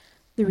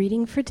The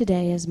reading for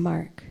today is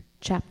Mark,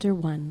 chapter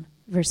 1,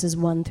 verses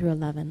 1 through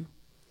 11.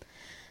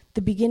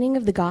 The beginning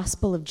of the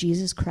gospel of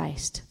Jesus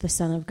Christ, the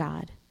Son of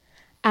God,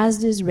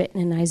 as it is written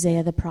in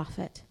Isaiah the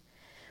prophet.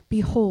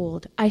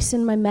 Behold, I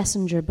send my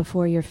messenger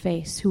before your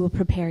face, who will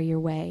prepare your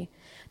way,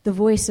 the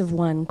voice of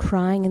one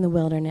crying in the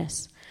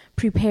wilderness,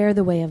 prepare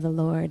the way of the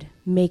Lord,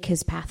 make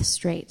his path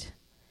straight.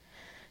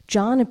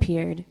 John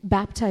appeared,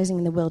 baptizing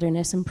in the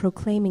wilderness and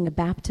proclaiming a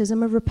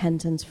baptism of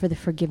repentance for the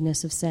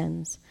forgiveness of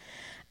sins.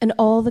 And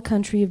all the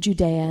country of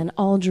Judea and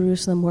all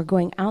Jerusalem were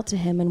going out to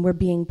him and were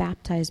being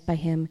baptized by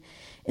him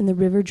in the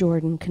river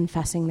Jordan,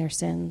 confessing their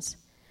sins.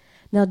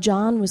 Now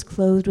John was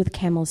clothed with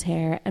camel's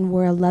hair and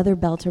wore a leather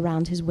belt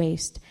around his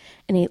waist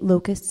and ate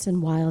locusts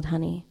and wild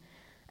honey.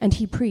 And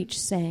he preached,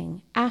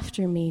 saying,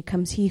 After me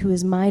comes he who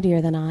is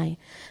mightier than I,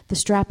 the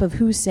strap of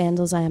whose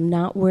sandals I am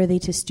not worthy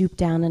to stoop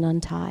down and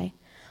untie.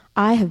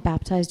 I have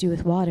baptized you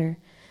with water,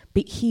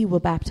 but he will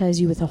baptize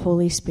you with the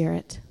Holy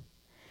Spirit.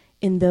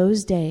 In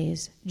those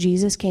days,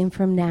 Jesus came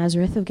from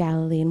Nazareth of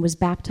Galilee and was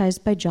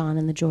baptized by John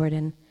in the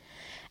Jordan.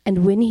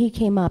 And when he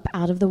came up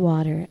out of the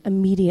water,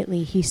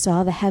 immediately he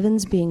saw the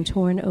heavens being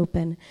torn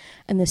open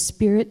and the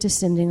Spirit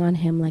descending on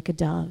him like a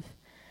dove.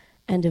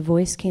 And a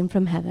voice came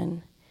from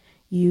heaven,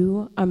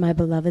 You are my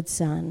beloved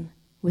Son.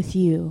 With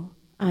you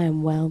I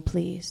am well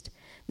pleased.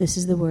 This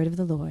is the word of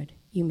the Lord.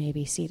 You may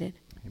be seated.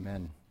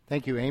 Amen.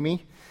 Thank you,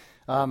 Amy.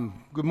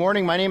 Good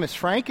morning. My name is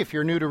Frank. If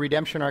you're new to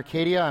Redemption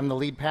Arcadia, I'm the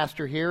lead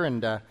pastor here,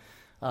 and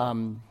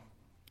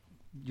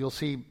you'll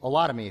see a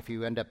lot of me if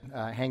you end up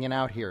hanging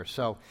out here.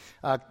 So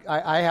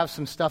I have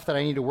some stuff that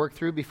I need to work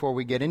through before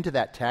we get into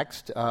that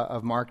text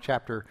of Mark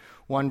chapter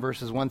 1,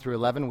 verses 1 through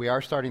 11. We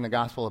are starting the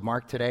Gospel of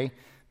Mark today.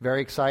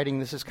 Very exciting.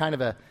 This is kind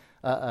of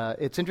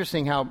it's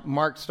interesting how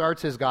Mark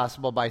starts his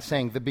Gospel by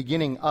saying the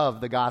beginning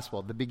of the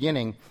Gospel. The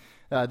beginning.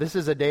 This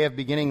is a day of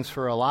beginnings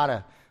for a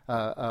lot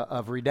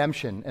of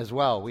redemption as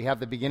well. We have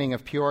the beginning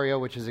of Peoria,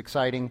 which is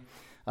exciting.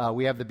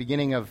 We have the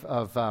beginning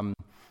of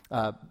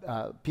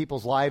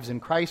people's lives in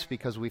Christ,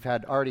 because we've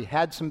already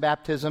had some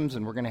baptisms,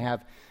 and we're going to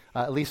have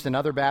at least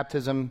another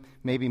baptism,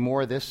 maybe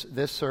more this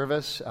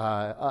service.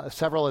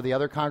 Several of the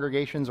other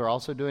congregations are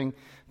also doing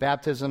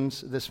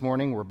baptisms this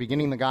morning. We're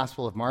beginning the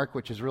Gospel of Mark,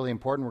 which is really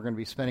important. We're going to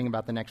be spending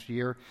about the next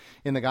year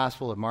in the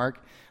Gospel of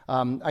Mark.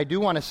 I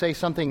do want to say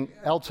something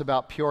else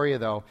about Peoria,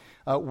 though.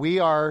 We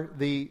are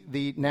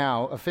the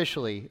now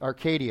officially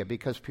Arcadia,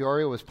 because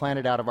Peoria was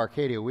planted out of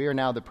Arcadia. We are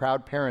now the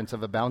proud parents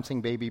of a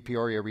bouncing baby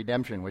Peoria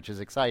Redemption, which is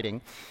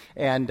exciting.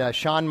 And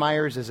Sean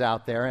Myers is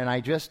out there, and I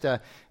just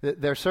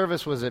their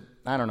service was at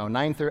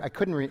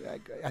 9:30.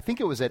 I think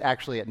it was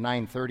actually at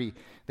 9:30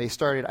 they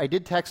started. I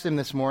did text him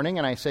this morning,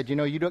 and I said,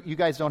 you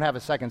guys don't have a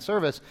second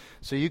service,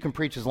 so you can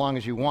preach as long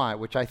as you want,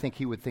 which I think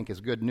he would think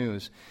is good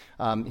news.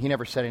 He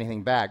never said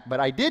anything back, but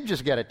I did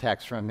just get a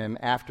text from him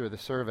after the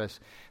service.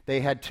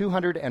 They had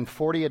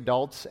 240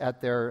 adults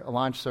at their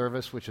launch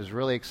service, which is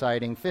really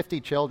exciting,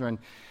 50 children.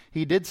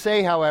 He did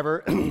say,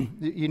 however,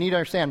 you need to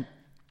understand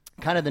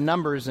kind of the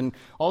numbers and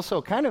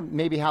also kind of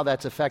maybe how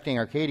that's affecting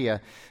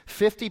Arcadia.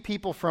 50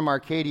 people from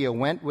Arcadia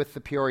went with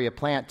the Peoria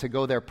plant to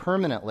go there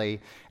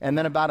permanently, and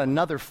then about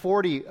another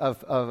 40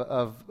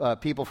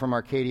 of people from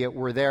Arcadia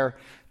were there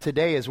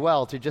today as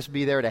well, to just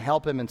be there to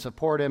help him and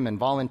support him and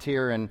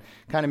volunteer and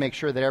kind of make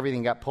sure that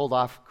everything got pulled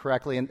off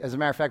correctly. And as a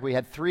matter of fact, we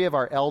had 3 of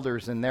our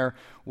elders and their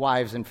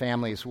wives and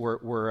families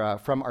were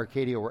from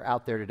Arcadia, were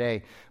out there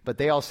today. But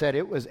they all said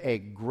it was a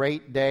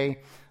great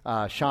day.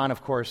 Sean,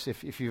 of course,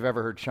 if you've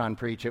ever heard Sean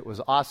preach, it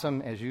was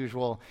awesome as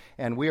usual,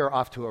 and we are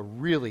off to a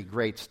really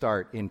great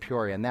start in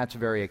Peoria, and that's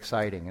very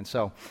exciting. And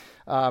so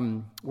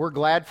we're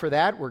glad for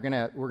that. We're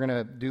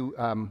gonna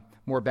do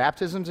more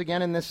baptisms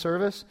again in this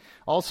service.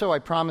 Also, I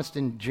promised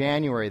in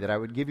January that I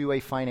would give you a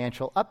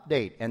financial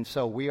update, and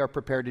so we are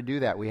prepared to do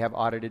that. We have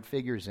audited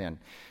figures in.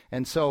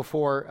 And so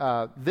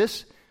for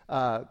this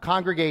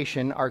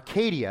congregation,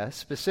 Arcadia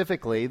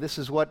specifically, this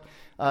is what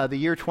the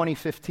year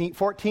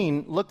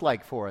 2014 looked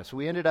like for us.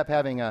 We ended up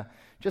having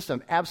just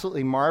an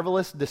absolutely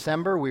marvelous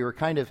December. We were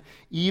kind of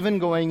even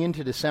going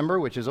into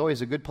December, which is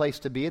always a good place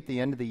to be at the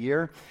end of the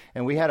year.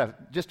 And we had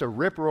just a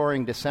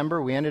rip-roaring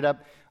December. We ended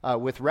up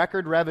with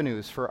record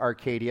revenues for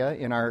Arcadia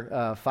in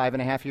our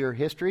 5.5-year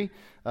history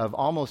of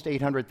almost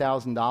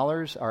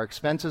 $800,000. Our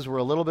expenses were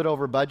a little bit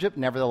over budget,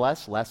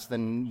 nevertheless, less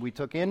than we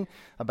took in,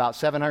 about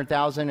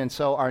 $700,000, and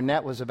so our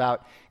net was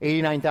about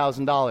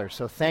 $89,000.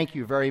 So thank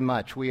you very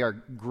much. We are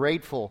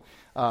grateful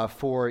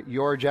for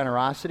your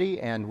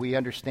generosity, and we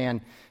understand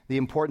the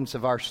importance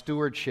of our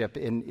stewardship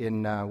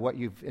in what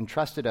you've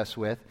entrusted us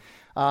with.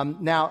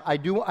 Now, I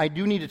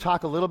do need to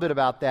talk a little bit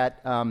about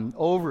that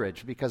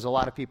overage, because a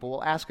lot of people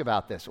will ask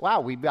about this.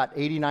 Wow, we've got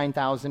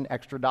 $89,000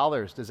 extra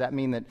dollars. Does that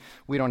mean that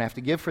we don't have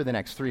to give for the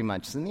next 3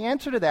 months? And the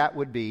answer to that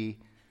would be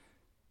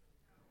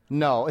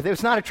no.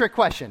 It's not a trick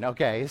question,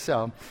 okay?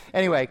 So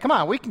anyway, come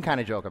on, we can kind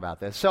of joke about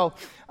this. So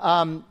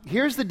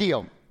here's the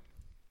deal.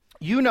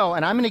 You know,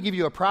 and I'm going to give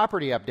you a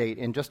property update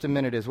in just a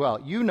minute as well.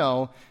 You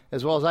know,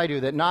 as well as I do,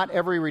 that not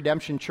every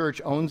Redemption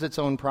Church owns its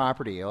own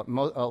property.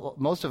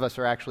 Most of us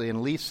are actually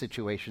in lease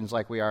situations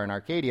like we are in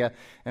Arcadia,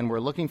 and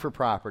we're looking for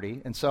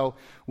property. And so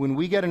when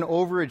we get an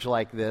overage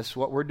like this,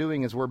 what we're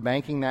doing is we're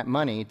banking that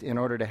money in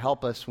order to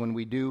help us when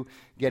we do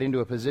get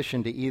into a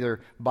position to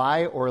either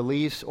buy or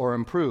lease or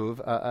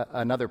improve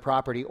another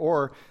property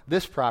or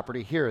this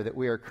property here that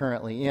we are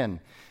currently in.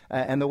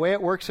 And the way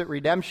it works at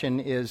Redemption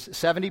is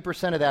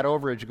 70% of that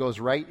overage goes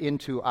right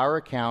into our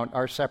account,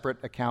 our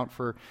separate account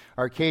for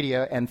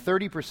Arcadia, and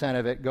 30%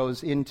 of it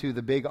goes into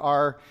the Big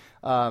R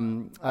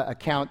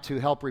account to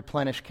help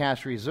replenish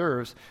cash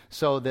reserves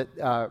so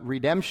that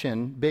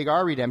Redemption, Big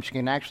R Redemption,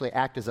 can actually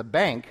act as a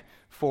bank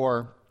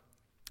for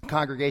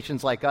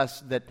congregations like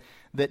us that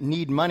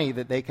need money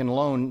that they can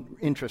loan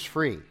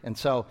interest-free. And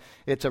so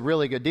it's a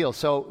really good deal.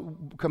 So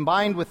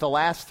combined with the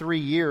last 3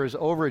 years'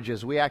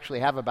 overages, we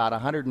actually have about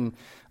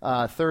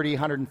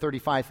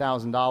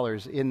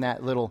 $135,000 in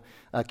that little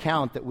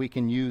account that we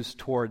can use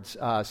towards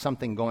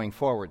something going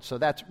forward. So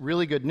that's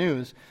really good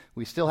news.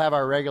 We still have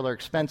our regular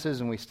expenses,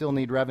 and we still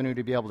need revenue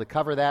to be able to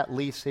cover that.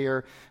 Lease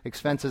here,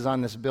 expenses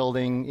on this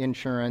building,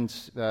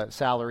 insurance,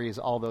 salaries,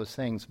 all those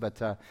things.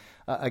 But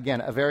again,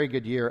 a very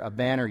good year, a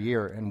banner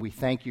year, and we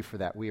thank you for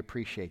that. We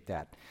appreciate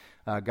that.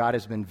 God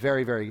has been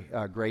very, very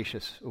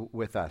gracious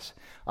with us.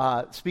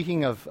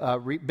 Speaking of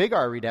Big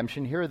R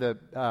Redemption, here are the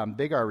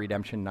Big R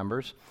Redemption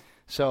numbers.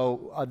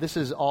 So this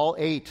is all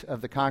 8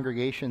 of the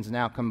congregations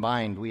now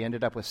combined. We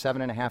ended up with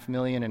 $7.5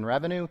 million in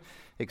revenue,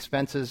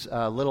 expenses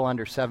a little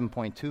under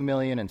 $7.2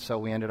 million, and so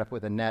we ended up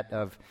with a net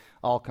of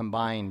all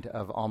combined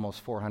of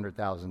almost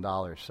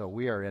 $400,000. So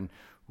we are in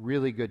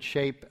really good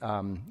shape.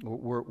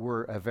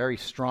 We're a very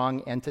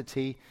strong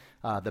entity.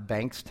 The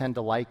banks tend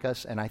to like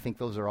us, and I think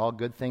those are all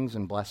good things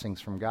and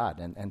blessings from God.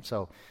 And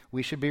so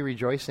we should be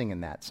rejoicing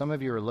in that. Some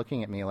of you are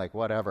looking at me like,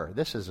 whatever.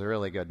 This is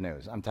really good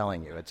news. I'm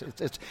telling you.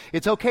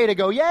 It's okay to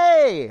go,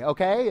 yay,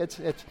 okay? It's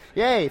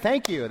yay,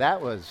 thank you.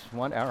 That was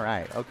one. All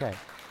right, okay.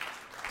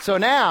 So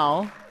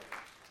now,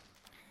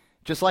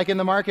 just like in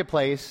the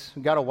marketplace,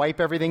 we've got to wipe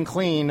everything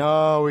clean.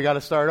 Oh, we got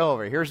to start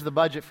over. Here's the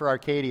budget for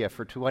Arcadia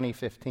for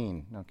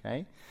 2015,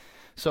 okay?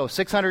 So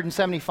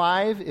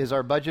 675 is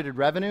our budgeted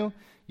revenue.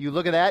 You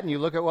look at that and you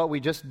look at what we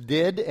just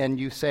did and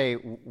you say,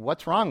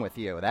 what's wrong with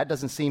you? That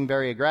doesn't seem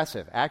very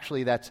aggressive.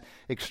 Actually, that's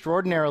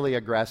extraordinarily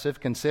aggressive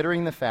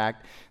considering the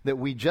fact that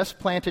we just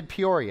planted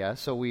Peoria.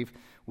 So we've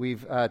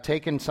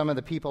taken some of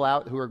the people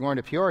out who are going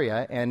to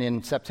Peoria, and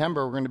in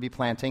September we're going to be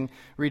planting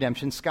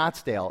Redemption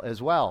Scottsdale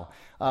as well.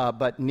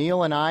 But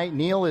Neil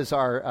is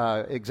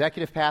our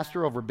executive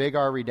pastor over Big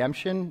R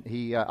Redemption.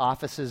 He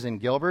offices in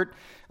Gilbert.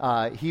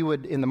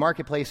 In the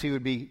marketplace, he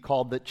would be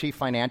called the chief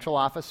financial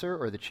officer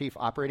or the chief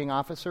operating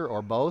officer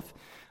or both.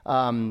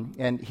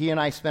 And he and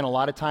I spent a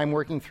lot of time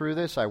working through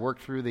this. I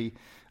worked through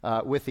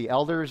with the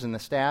elders and the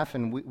staff,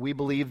 and we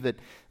believe that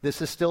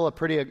this is still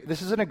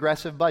this is an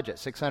aggressive budget,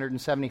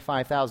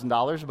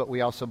 $675,000, but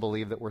we also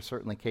believe that we're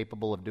certainly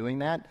capable of doing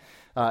that.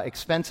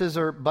 Expenses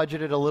are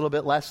budgeted a little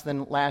bit less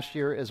than last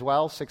year as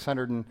well,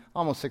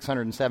 almost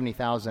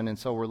 $670,000, and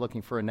so we're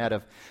looking for a net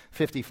of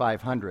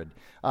 $5,500.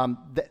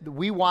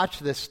 We watch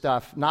this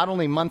stuff not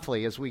only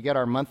monthly as we get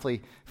our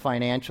monthly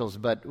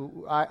financials, but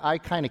I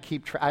kind of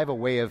I have a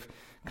way of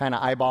kind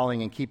of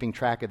eyeballing and keeping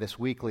track of this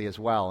weekly as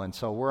well. And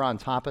so we're on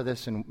top of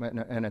this,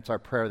 and it's our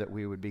prayer that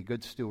we would be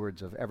good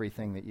stewards of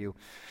everything that you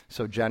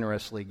so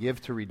generously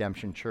give to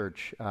Redemption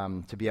Church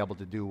to be able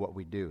to do what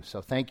we do.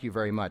 So thank you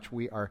very much.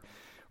 We are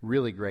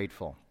really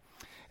grateful.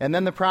 And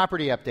then the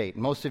property update.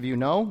 Most of you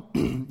know,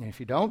 and if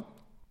you don't,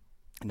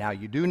 now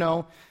you do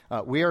know,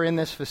 we are in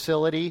this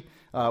facility.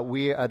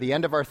 The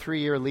end of our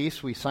 3-year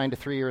lease, we signed a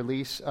 3-year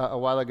lease a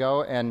while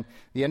ago, and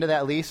the end of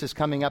that lease is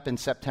coming up in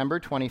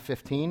September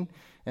 2015.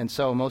 And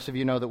so most of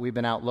you know that we've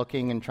been out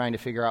looking and trying to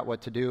figure out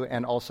what to do,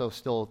 and also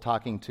still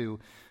talking to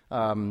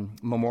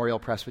Memorial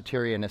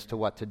Presbyterian as to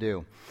what to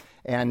do.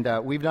 And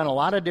we've done a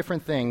lot of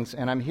different things,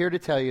 and I'm here to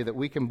tell you that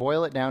we can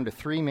boil it down to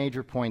 3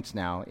 major points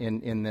now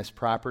in this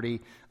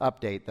property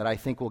update that I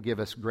think will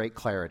give us great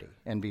clarity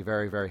and be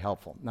very, very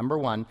helpful. Number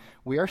 1,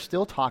 we are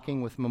still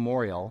talking with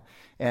Memorial,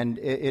 and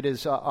it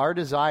is our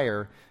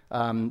desire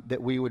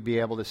that we would be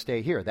able to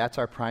stay here. That's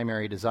our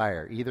primary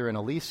desire, either in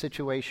a lease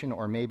situation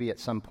or maybe at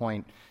some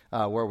point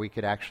where we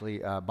could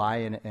actually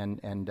buy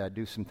and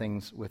do some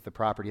things with the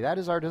property. That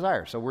is our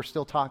desire. So we're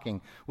still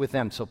talking with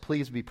them, so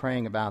please be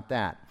praying about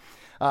that.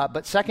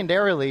 But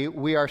secondarily,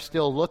 we are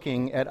still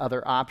looking at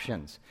other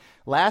options.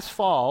 Last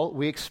fall,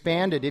 we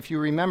expanded, if you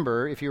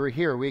remember, if you were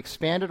here, we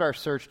expanded our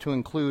search to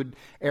include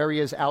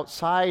areas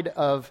outside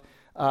of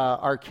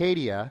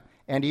Arcadia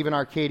and even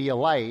Arcadia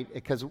Light,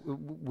 because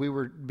we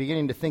were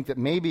beginning to think that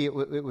maybe it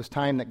was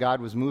time that God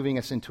was moving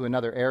us into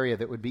another area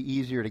that would be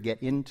easier to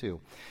get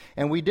into.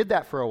 And we did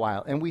that for a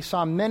while, and we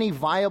saw many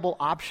viable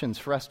options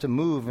for us to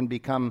move and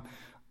become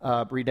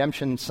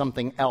Redemption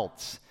something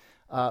else.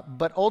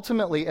 But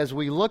ultimately, as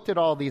we looked at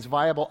all these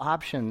viable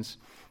options,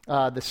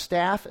 the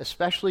staff,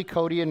 especially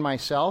Cody and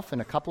myself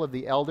and a couple of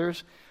the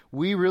elders,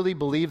 we really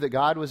believe that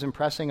God was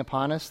impressing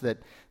upon us that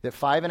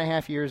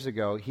 5.5 years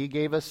ago, he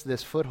gave us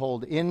this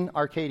foothold in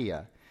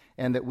Arcadia,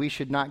 and that we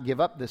should not give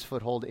up this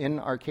foothold in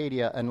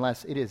Arcadia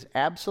unless it is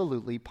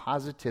absolutely,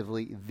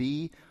 positively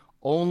the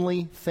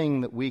only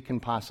thing that we can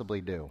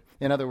possibly do.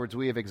 In other words,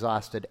 we have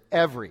exhausted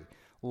every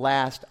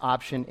last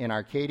option in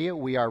Arcadia.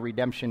 We are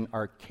Redemption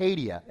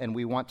Arcadia, and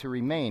we want to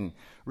remain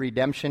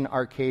Redemption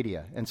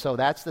Arcadia. And so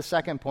that's the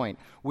second point.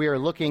 We are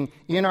looking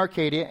in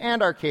Arcadia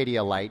and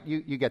Arcadia Light.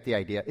 You get the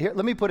idea. Here,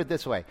 let me put it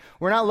this way.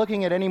 We're not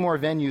looking at any more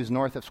venues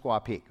north of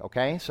Squaw Peak,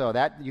 okay? So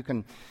that you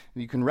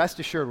can rest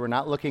assured we're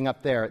not looking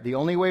up there. The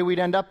only way we'd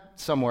end up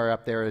somewhere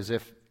up there is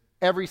if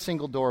every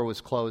single door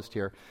was closed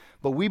here.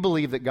 But we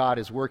believe that God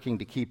is working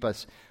to keep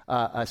us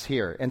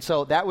here. And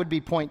so that would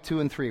be point 2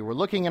 and 3. We're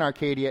looking in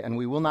Arcadia, and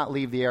we will not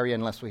leave the area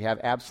unless we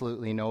have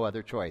absolutely no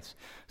other choice.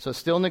 So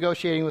still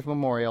negotiating with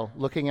Memorial,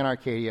 looking in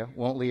Arcadia,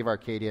 won't leave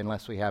Arcadia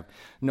unless we have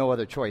no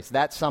other choice.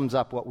 That sums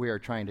up what we are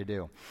trying to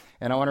do.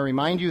 And I want to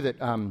remind you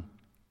that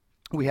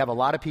we have a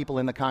lot of people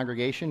in the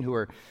congregation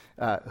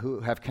who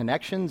have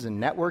connections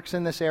and networks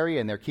in this area,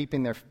 and they're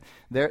keeping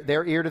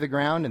their ear to the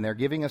ground, and they're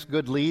giving us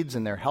good leads,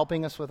 and they're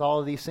helping us with all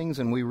of these things,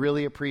 and we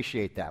really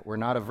appreciate that. We're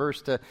not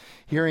averse to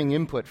hearing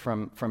input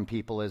from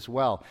people as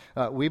well.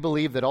 We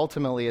believe that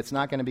ultimately it's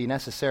not going to be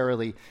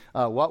necessarily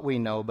what we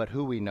know, but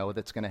who we know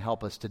that's going to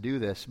help us to do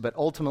this, but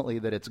ultimately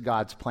that it's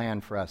God's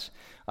plan for us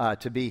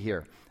to be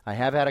here. I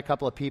have had a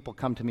couple of people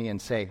come to me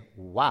and say,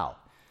 wow,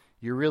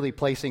 you're really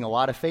placing a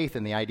lot of faith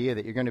in the idea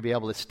that you're going to be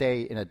able to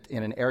stay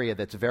in an area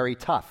that's very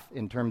tough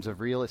in terms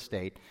of real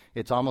estate.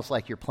 It's almost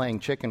like you're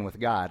playing chicken with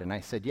God. And I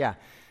said, yeah,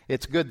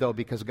 it's good, though,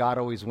 because God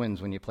always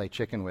wins when you play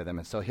chicken with him.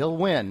 And so he'll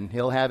win.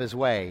 He'll have his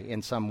way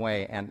in some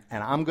way. And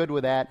I'm good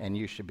with that, and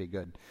you should be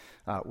good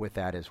with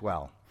that as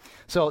well.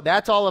 So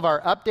that's all of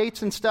our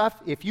updates and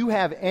stuff. If you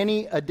have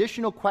any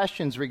additional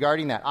questions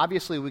regarding that,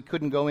 obviously we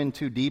couldn't go in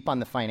too deep on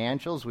the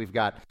financials. We've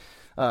got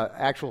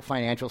actual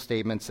financial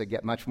statements that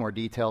get much more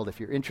detailed. If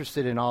you're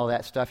interested in all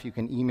that stuff, you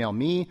can email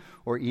me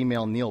or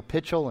email Neil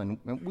Pitchell,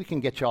 and we can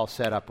get you all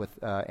set up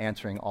with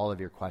answering all of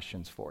your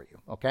questions for you,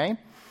 okay?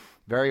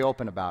 Very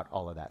open about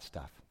all of that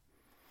stuff.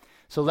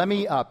 So let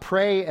me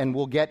pray, and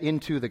we'll get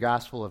into the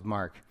Gospel of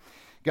Mark.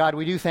 God,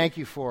 we do thank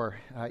you for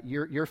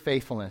your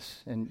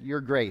faithfulness and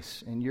your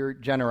grace and your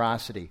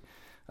generosity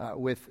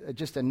with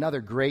just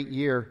another great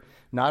year,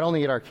 not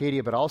only at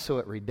Arcadia, but also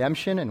at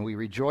Redemption, and we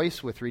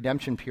rejoice with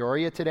Redemption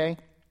Peoria today,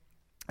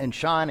 and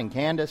Sean and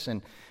Candace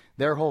and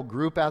their whole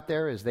group out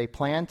there as they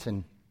plant,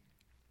 and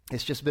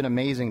it's just been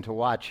amazing to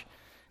watch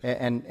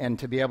and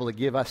to be able to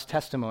give us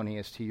testimony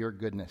as to your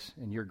goodness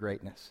and your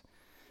greatness.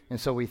 And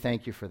so we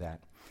thank you for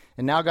that.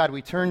 And now, God,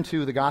 we turn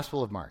to the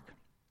Gospel of Mark,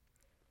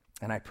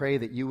 and I pray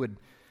that you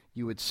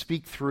would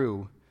speak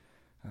through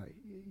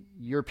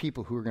your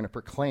people who are going to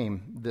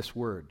proclaim this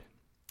word,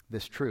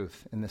 this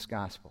truth, and this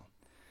gospel.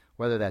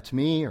 Whether that's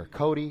me or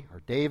Cody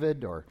or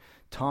David or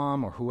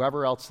Tom or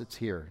whoever else that's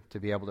here to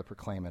be able to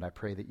proclaim it, I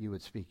pray that you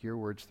would speak your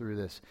words through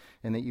this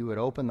and that you would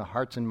open the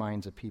hearts and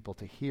minds of people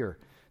to hear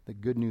the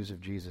good news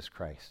of Jesus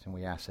Christ. And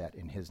we ask that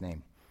in his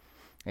name.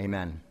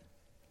 Amen.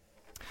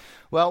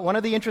 Well, one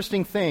of the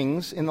interesting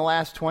things in the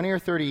last 20 or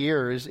 30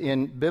 years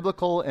in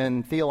biblical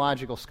and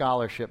theological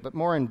scholarship, but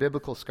more in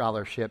biblical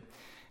scholarship,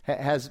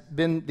 has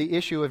been the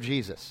issue of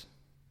Jesus.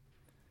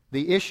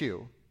 The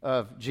issue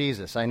of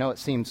Jesus. I know it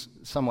seems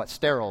somewhat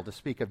sterile to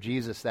speak of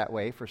Jesus that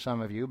way for some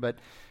of you, but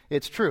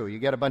it's true. You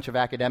get a bunch of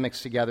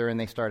academics together and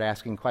they start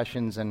asking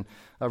questions, and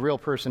a real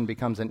person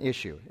becomes an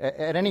issue.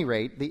 At any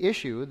rate, the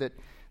issue that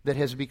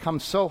has become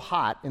so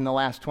hot in the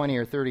last 20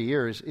 or 30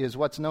 years is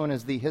what's known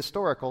as the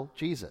historical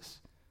Jesus.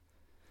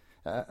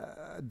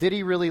 Did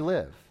he really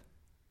live?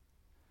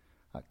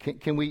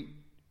 Can we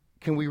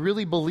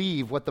really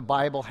believe what the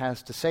Bible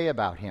has to say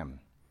about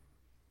him?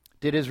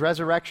 Did his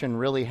resurrection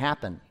really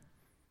happen?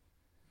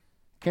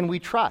 Can we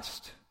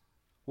trust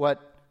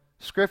what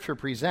Scripture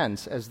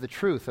presents as the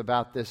truth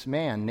about this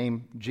man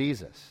named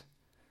Jesus?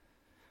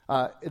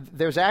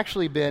 There's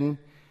actually been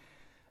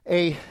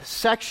a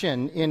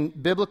section in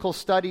biblical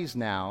studies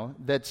now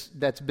that's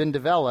been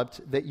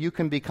developed that you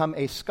can become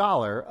a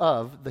scholar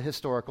of the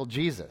historical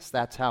Jesus.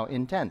 That's how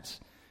intense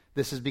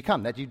this has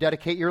become, that you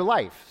dedicate your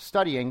life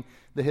studying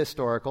the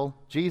historical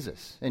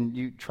Jesus, and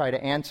you try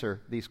to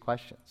answer these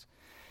questions.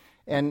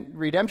 And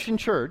Redemption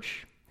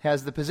Church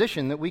has the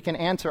position that we can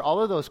answer all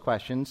of those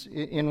questions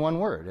in one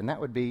word, and that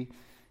would be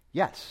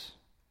yes,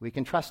 we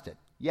can trust it.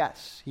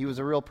 Yes, he was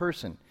a real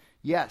person.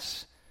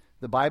 Yes,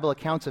 the Bible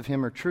accounts of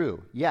him are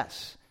true.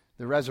 Yes,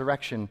 the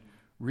resurrection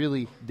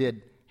really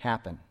did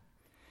happen.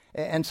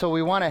 And so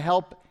we want to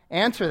help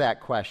answer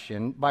that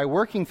question by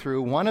working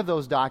through one of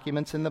those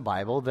documents in the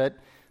Bible that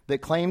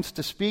claims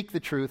to speak the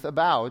truth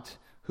about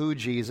who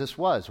Jesus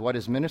was, what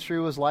his ministry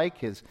was like,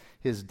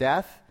 his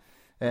death,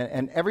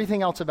 and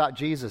everything else about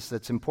Jesus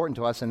that's important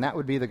to us, and that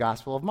would be the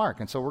Gospel of Mark.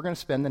 And so we're going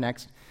to spend the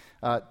next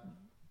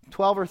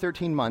 12 or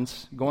 13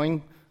 months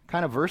going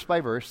kind of verse by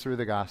verse through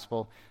the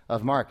Gospel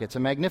of Mark. It's a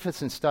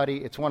magnificent study.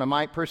 It's one of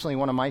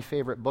my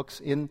favorite books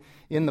in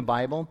the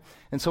Bible.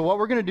 And so what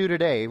we're going to do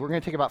today, we're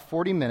going to take about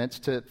 40 minutes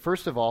to,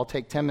 first of all,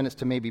 take 10 minutes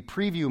to maybe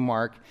preview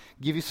Mark,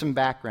 give you some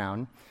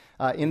background.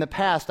 In the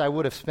past, I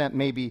would have spent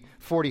maybe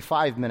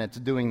 45 minutes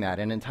doing that,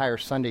 an entire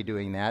Sunday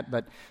doing that.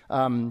 But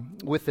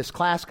with this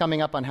class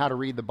coming up on how to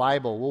read the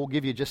Bible, we'll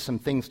give you just some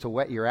things to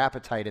whet your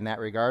appetite in that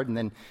regard, and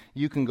then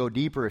you can go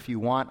deeper if you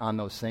want on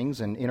those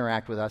things and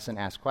interact with us and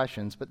ask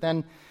questions. But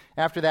then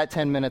after that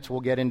 10 minutes,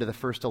 we'll get into the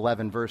first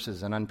 11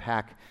 verses and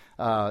unpack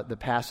the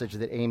passage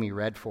that Amy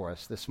read for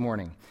us this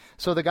morning.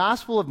 So the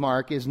Gospel of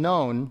Mark is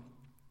known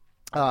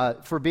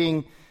for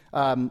being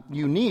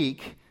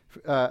unique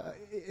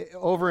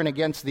over and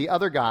against the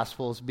other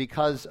Gospels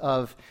because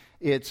of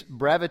its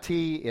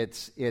brevity,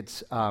 its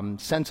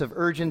sense of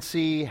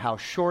urgency, how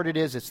short it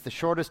is. It's the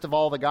shortest of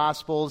all the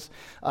Gospels,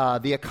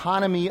 the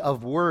economy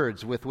of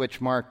words with which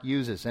Mark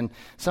uses. And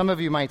some of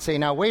you might say,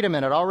 now, wait a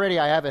minute, already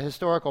I have a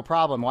historical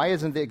problem. Why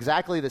isn't it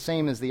exactly the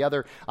same as the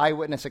other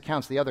eyewitness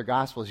accounts, the other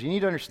Gospels? You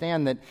need to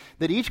understand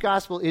that each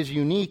Gospel is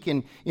unique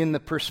in the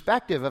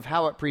perspective of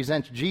how it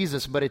presents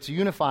Jesus, but it's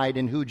unified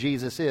in who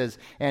Jesus is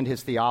and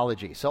his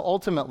theology. So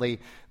ultimately,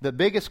 the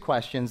biggest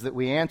questions that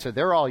we answer,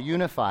 they're all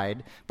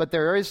unified, but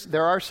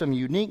there are some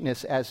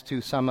uniqueness as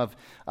to some of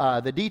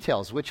the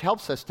details, which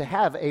helps us to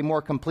have a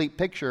more complete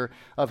picture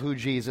of who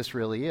Jesus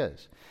really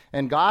is.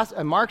 And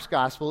Mark's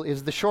gospel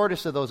is the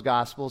shortest of those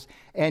gospels,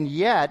 and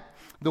yet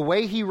the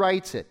way he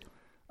writes it,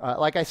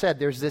 like I said,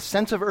 there's this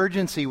sense of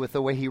urgency with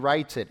the way he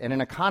writes it, and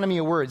an economy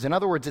of words. In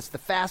other words, it's the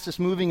fastest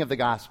moving of the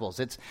Gospels.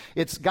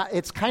 It's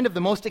kind of the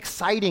most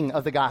exciting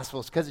of the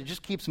Gospels because it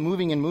just keeps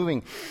moving and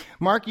moving.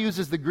 Mark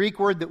uses the Greek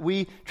word that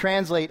we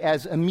translate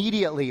as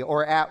immediately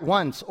or at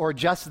once or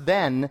just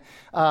then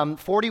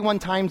 41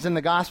 times in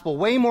the Gospel,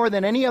 way more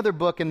than any other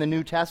book in the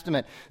New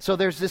Testament. So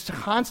there's this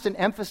constant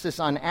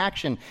emphasis on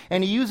action,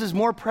 and he uses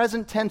more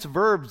present tense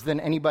verbs than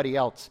anybody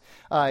else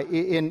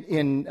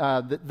in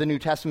the New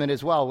Testament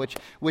as well, which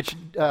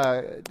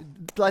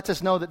lets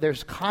us know that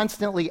there's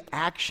constantly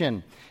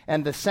action,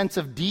 and the sense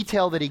of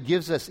detail that he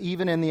gives us,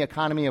 even in the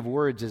economy of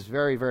words, is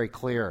very, very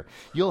clear.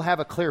 You'll have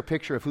a clear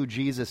picture of who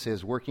Jesus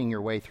is working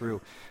your way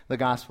through the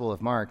Gospel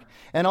of Mark.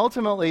 And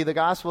ultimately, the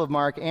Gospel of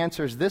Mark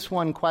answers this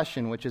one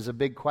question, which is a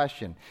big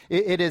question.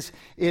 It is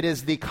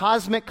the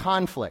cosmic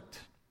conflict.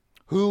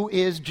 Who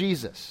is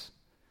Jesus?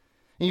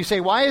 And you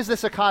say, why is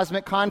this a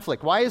cosmic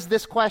conflict? Why is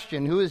this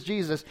question, who is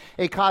Jesus,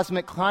 a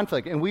cosmic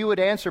conflict? And we would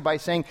answer by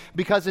saying,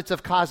 because it's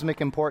of cosmic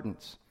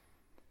importance.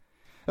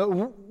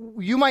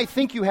 You might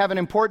think you have an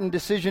important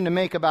decision to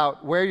make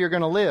about where you're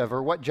going to live,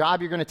 or what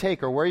job you're going to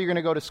take, or where you're going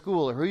to go to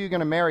school, or who you're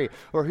going to marry,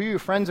 or who your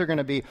friends are going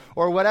to be,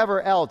 or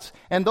whatever else.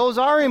 And those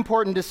are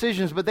important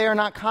decisions, but they are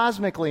not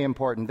cosmically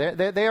important.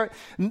 They are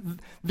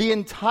the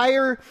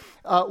entire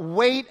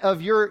weight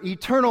of your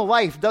eternal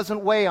life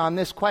doesn't weigh on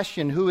this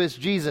question, who is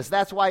Jesus?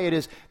 That's why it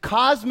is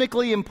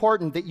cosmically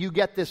important that you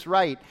get this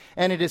right,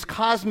 and it is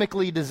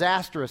cosmically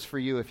disastrous for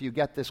you if you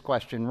get this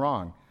question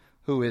wrong.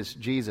 Who is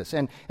Jesus?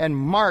 And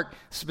Mark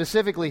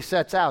specifically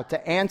sets out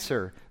to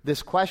answer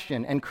this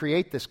question and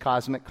create this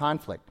cosmic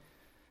conflict.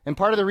 And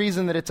part of the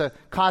reason that it's a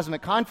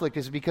cosmic conflict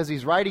is because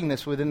he's writing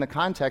this within the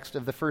context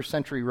of the first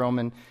century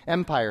Roman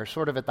Empire,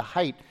 sort of at the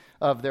height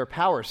of their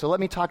power. So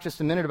let me talk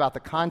just a minute about the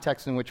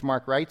context in which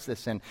Mark writes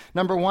this in.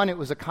 Number one, it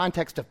was a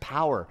context of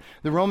power.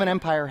 The Roman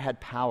Empire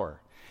had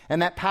power.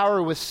 And that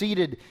power was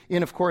seated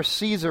in, of course,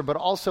 Caesar, but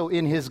also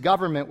in his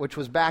government, which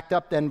was backed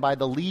up then by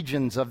the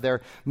legions of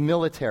their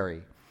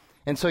military.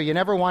 And so you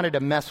never wanted to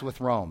mess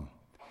with Rome.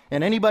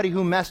 And anybody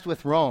who messed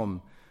with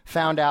Rome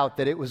found out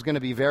that it was going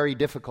to be very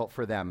difficult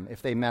for them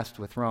if they messed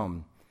with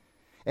Rome.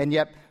 And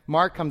yet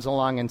Mark comes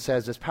along and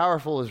says, as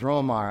powerful as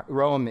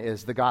Rome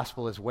is, the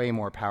gospel is way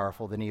more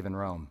powerful than even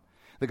Rome.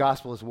 The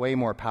gospel is way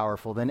more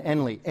powerful than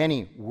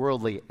any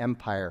worldly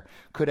empire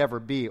could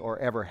ever be or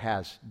ever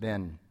has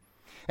been.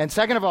 And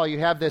second of all, you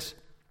have this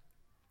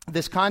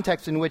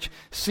context in which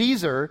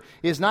Caesar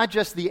is not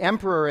just the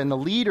emperor and the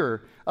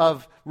leader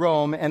of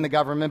Rome and the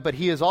government, but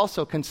he is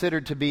also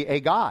considered to be a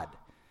god.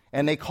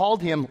 And they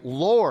called him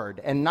Lord,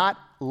 and not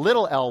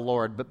little L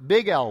Lord, but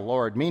big L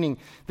Lord, meaning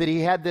that he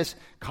had this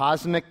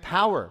cosmic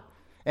power.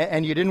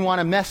 And you didn't want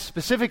to mess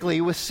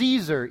specifically with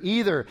Caesar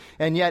either.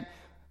 And yet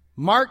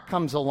Mark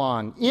comes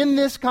along in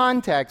this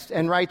context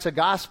and writes a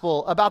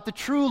gospel about the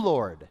true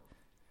Lord,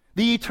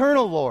 the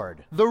eternal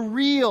Lord, the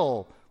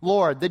real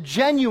Lord, the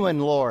genuine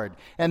Lord,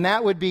 and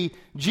that would be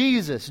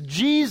Jesus.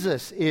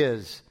 Jesus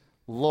is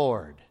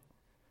Lord.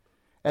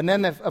 And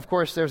then, of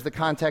course, there's the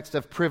context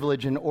of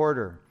privilege and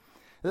order.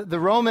 The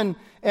Roman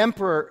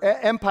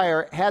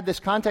Empire had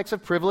this context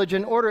of privilege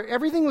and order.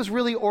 Everything was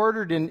really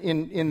ordered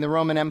in the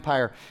Roman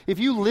Empire. If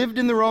you lived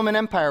in the Roman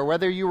Empire,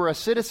 whether you were a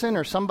citizen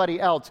or somebody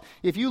else,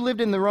 if you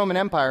lived in the Roman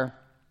Empire,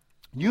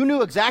 You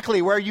knew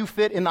exactly where you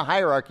fit in the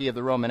hierarchy of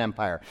the Roman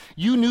Empire.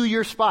 You knew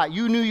your spot.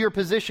 You knew your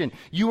position.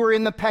 You were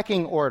in the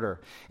pecking order.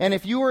 And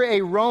if you were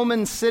a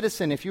Roman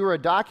citizen, if you were a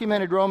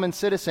documented Roman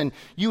citizen,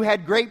 you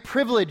had great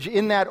privilege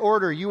in that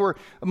order. You were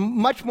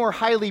much more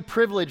highly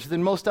privileged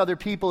than most other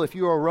people if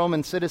you were a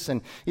Roman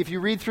citizen. If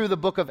you read through the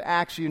book of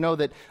Acts, you know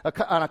that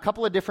on a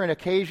couple of different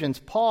occasions,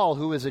 Paul,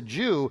 who is a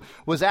Jew,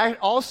 was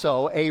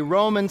also a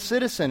Roman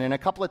citizen. And a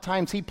couple of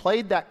times he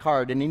played that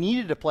card, and he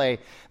needed to play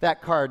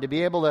that card to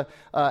be able to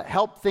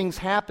help things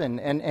happen,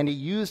 and he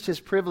used his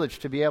privilege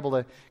to be able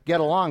to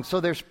get along. So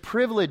there's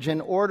privilege and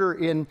order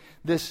in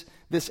this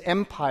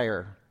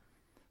empire.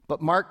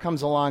 But Mark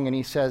comes along and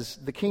he says,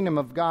 the kingdom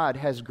of God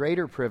has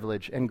greater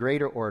privilege and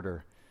greater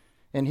order.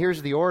 And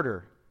here's the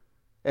order,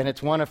 and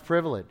it's one of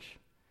privilege.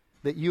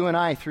 That you and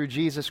I, through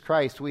Jesus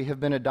Christ, we have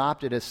been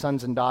adopted as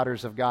sons and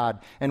daughters of God,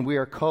 and we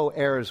are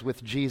co-heirs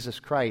with Jesus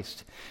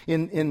Christ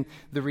in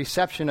the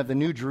reception of the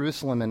New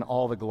Jerusalem and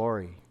all the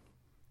glory.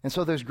 And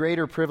so there's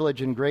greater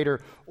privilege and greater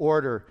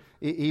order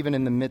even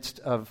in the midst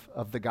of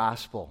the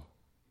gospel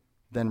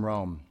than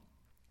Rome.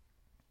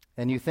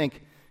 And you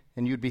think,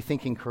 and you'd be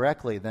thinking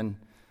correctly, then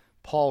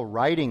Paul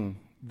writing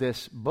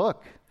this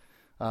book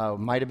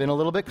might have been a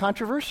little bit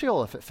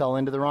controversial if it fell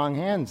into the wrong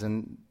hands.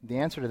 And the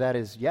answer to that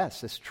is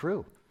yes, it's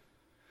true.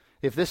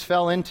 If this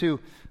fell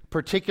into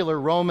particular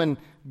Roman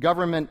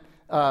government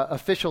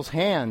officials'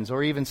 hands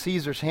or even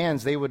Caesar's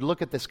hands, they would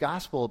look at this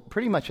gospel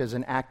pretty much as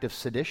an act of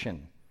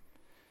sedition.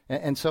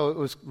 And so it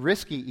was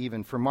risky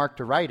even for Mark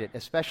to write it,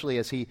 especially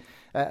as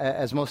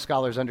as most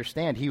scholars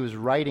understand, he was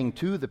writing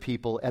to the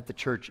people at the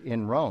church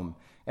in Rome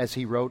as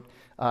he wrote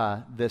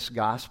this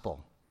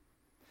gospel.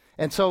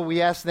 And so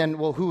we ask then,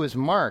 well, who is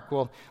Mark?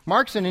 Well,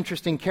 Mark's an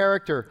interesting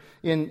character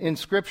in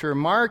Scripture.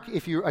 Mark,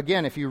 if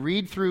you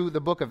read through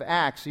the book of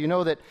Acts, you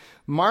know that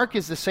Mark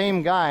is the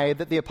same guy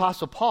that the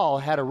Apostle Paul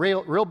had a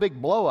real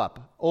big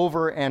blow-up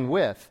over and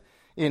with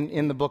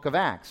in the book of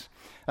Acts.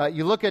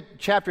 You look at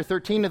chapter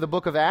 13 of the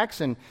book of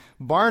Acts, and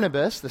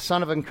Barnabas, the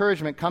son of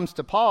encouragement, comes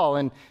to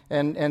Paul,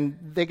 and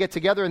they get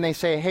together and they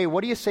say, hey,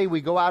 what do you say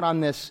we go out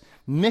on this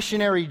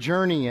missionary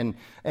journey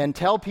and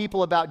tell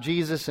people about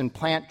Jesus and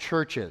plant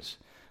churches?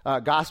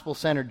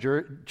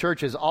 Gospel-centered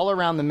churches all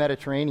around the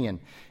Mediterranean.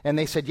 And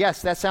they said,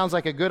 yes, that sounds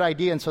like a good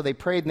idea. And so they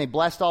prayed and they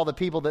blessed all the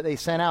people that they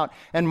sent out.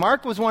 And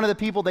Mark was one of the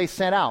people they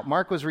sent out.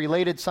 Mark was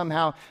related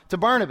somehow to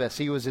Barnabas.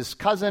 He was his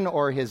cousin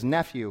or his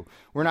nephew.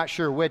 We're not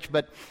sure which,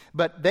 but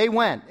they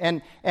went.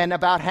 And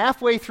about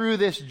halfway through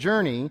this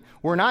journey,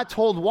 we're not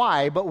told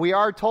why, but we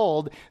are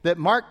told that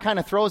Mark kind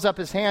of throws up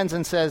his hands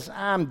and says,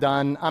 I'm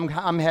done.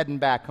 I'm heading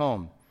back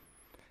home.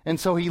 And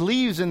so he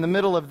leaves in the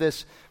middle of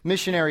this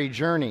missionary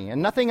journey.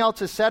 And nothing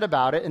else is said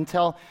about it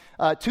until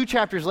 2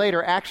 chapters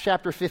later, Acts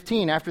chapter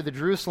 15, after the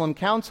Jerusalem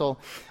Council.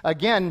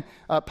 Again,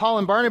 Paul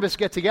and Barnabas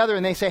get together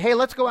and they say, hey,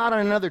 let's go out on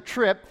another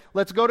trip.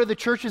 Let's go to the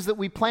churches that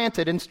we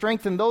planted and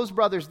strengthen those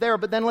brothers there.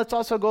 But then let's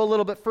also go a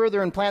little bit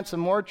further and plant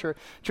some more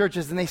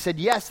churches. And they said,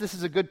 yes, this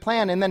is a good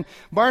plan. And then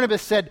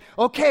Barnabas said,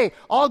 okay,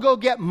 I'll go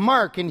get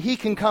Mark and he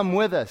can come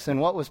with us.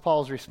 And what was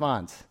Paul's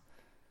response?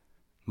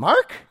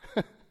 Mark?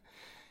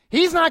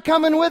 He's not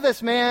coming with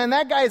us, man.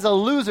 That guy's a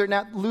loser.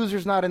 Now,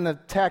 loser's not in the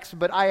text,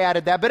 but I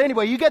added that. But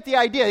anyway, you get the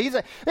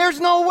idea. There's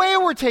no way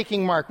we're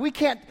taking Mark. We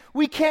can't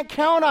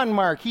count on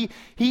Mark.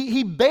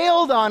 He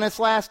bailed on us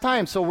last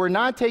time, so we're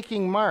not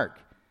taking Mark.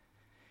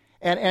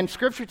 And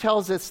Scripture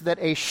tells us that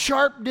a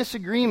sharp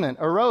disagreement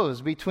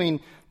arose between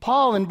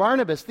Paul and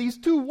Barnabas, these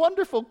two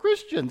wonderful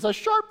Christians. A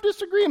sharp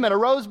disagreement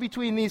arose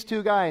between these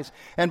two guys.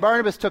 And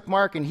Barnabas took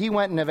Mark, and he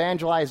went and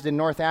evangelized in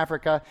North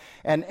Africa,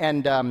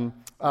 and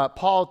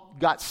Paul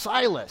got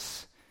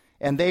Silas,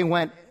 and they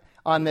went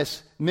on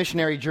this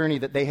missionary journey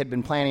that they had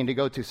been planning to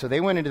go to. So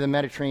they went into the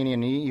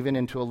Mediterranean, even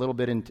into a little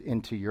bit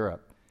into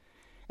Europe.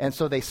 And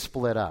so they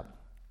split up.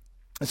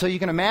 And so you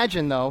can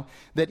imagine, though,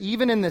 that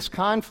even in this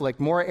conflict,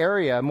 more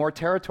area, more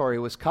territory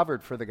was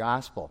covered for the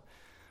gospel.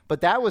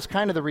 But that was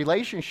kind of the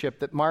relationship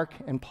that Mark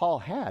and Paul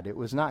had. It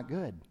was not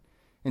good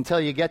until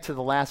you get to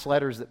the last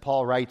letters that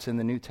Paul writes in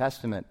the New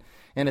Testament.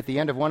 And at the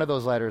end of one of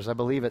those letters, I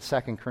believe it's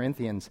 2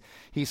 Corinthians,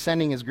 he's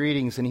sending his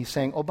greetings and he's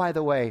saying, oh, by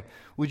the way,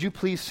 would you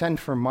please send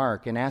for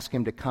Mark and ask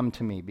him to come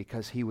to me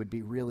because he would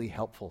be really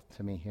helpful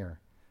to me here.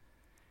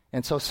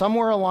 And so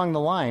somewhere along the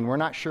line, we're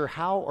not sure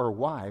how or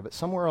why, but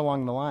somewhere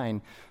along the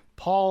line,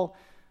 Paul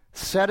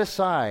set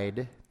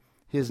aside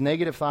his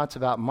negative thoughts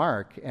about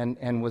Mark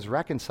and was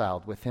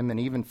reconciled with him and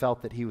even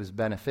felt that he was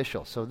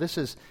beneficial. So this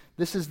is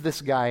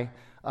this guy,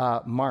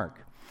 Mark.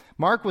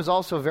 Mark was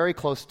also very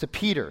close to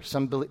Peter.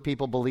 Some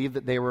people believe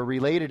that they were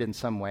related in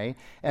some way.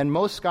 And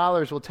most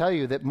scholars will tell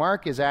you that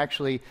Mark is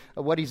actually,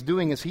 what he's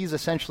doing is he's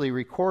essentially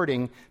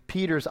recording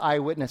Peter's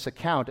eyewitness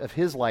account of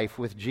his life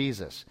with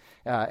Jesus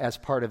as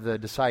part of the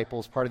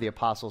disciples, part of the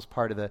apostles,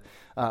 part of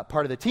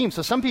the team.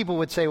 So some people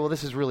would say, well,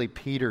 this is really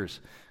Peter's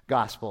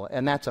gospel,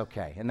 and that's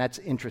okay, and that's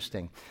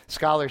interesting.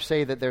 Scholars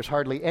say that there's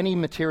hardly any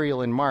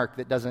material in Mark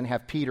that doesn't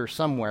have Peter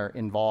somewhere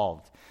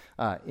involved.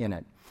 in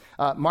it.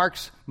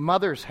 Mark's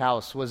mother's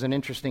house was an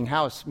interesting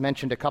house,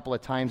 mentioned a couple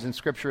of times in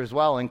Scripture as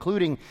well,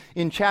 including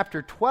in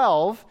chapter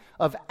 12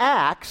 of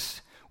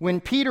Acts, when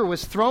Peter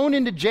was thrown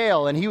into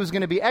jail and he was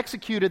going to be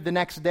executed the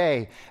next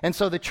day. And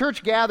so the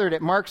church gathered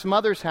at Mark's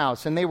mother's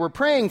house, and they were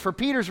praying for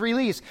Peter's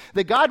release,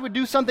 that God would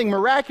do something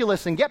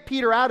miraculous and get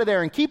Peter out of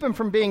there and keep him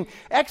from being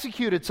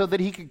executed so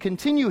that he could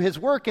continue his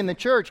work in the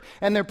church.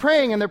 And they're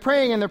praying and they're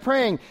praying and they're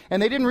praying.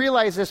 And they didn't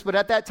realize this, but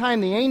at that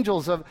time, the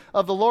angels of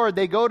the Lord,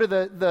 they go to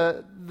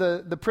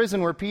the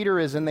prison where Peter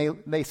is, and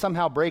they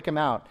somehow break him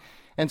out.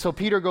 And so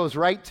Peter goes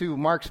right to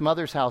Mark's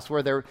mother's house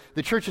where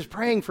the church is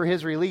praying for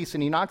his release,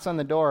 and he knocks on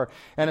the door,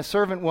 and a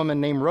servant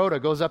woman named Rhoda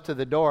goes up to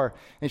the door,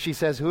 and she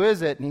says, "Who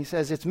is it?" And he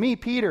says, "It's me,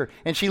 Peter."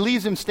 And she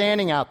leaves him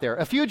standing out there,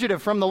 a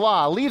fugitive from the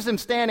law, leaves him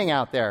standing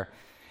out there,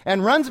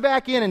 and runs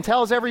back in and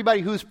tells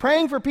everybody who's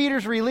praying for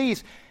Peter's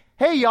release,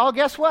 "Hey, y'all,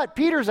 guess what?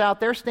 Peter's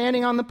out there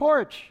standing on the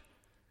porch."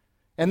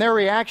 And their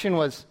reaction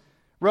was,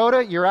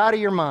 "Rhoda, you're out of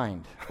your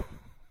mind."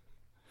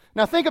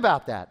 Now think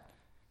about that.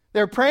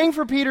 They're praying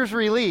for Peter's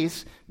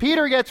release.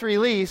 Peter gets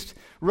released.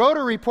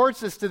 Rhoda reports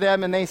this to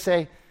them, and they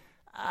say,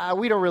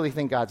 "We don't really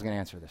think God's going to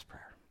answer this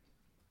prayer."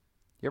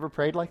 You ever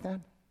prayed like that?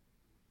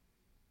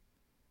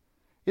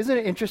 Isn't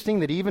it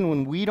interesting that even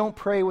when we don't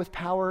pray with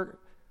power,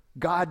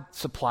 God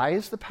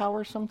supplies the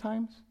power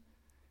sometimes?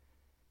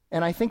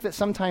 And I think that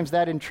sometimes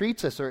that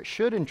entreats us, or it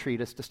should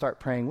entreat us, to start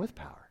praying with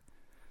power,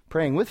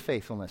 praying with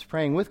faithfulness,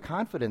 praying with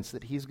confidence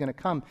that He's going to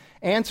come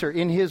answer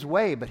in His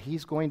way, but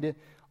He's going to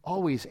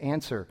always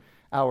answer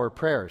our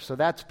prayers. So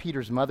that's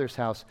Peter's mother's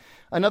house.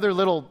 Another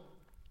little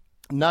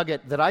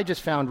nugget that I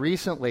just found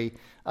recently,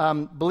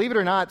 believe it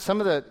or not, some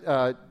of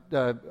the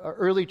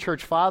early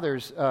church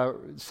fathers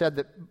said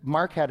that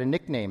Mark had a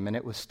nickname, and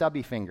it was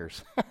Stubby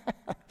Fingers.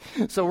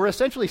 So we're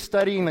essentially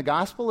studying the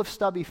gospel of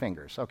Stubby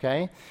Fingers,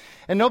 okay?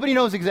 And nobody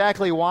knows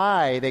exactly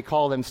why they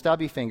call him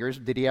Stubby Fingers.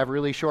 Did he have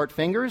really short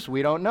fingers?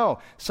 We don't know.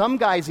 Some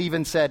guys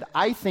even said,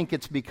 I think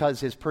it's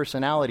because his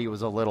personality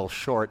was a little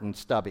short and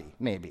stubby,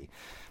 maybe.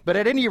 But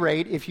at any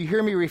rate, if you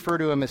hear me refer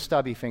to him as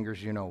Stubby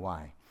Fingers, you know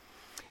why.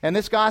 And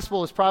this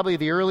gospel is probably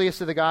the earliest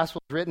of the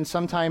gospels, written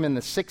sometime in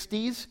the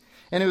 60s.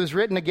 And it was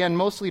written, again,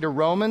 mostly to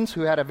Romans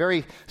who had a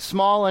very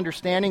small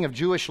understanding of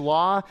Jewish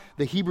law,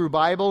 the Hebrew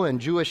Bible, and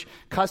Jewish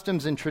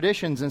customs and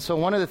traditions. And so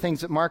one of the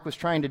things that Mark was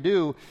trying to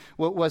do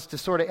was to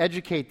sort of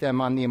educate them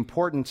on the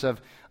importance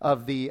of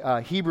the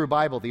Hebrew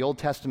Bible, the Old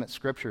Testament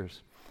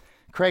scriptures.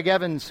 Craig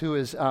Evans, who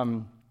is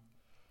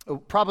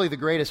probably the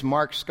greatest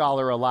Mark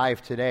scholar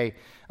alive today,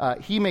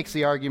 he makes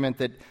the argument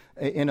that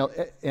in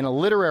a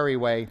literary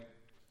way,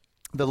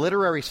 the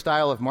literary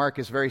style of Mark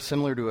is very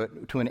similar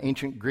to an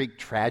ancient Greek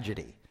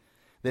tragedy,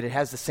 that it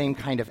has the same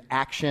kind of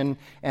action,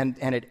 and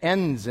it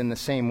ends in the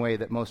same way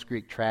that most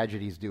Greek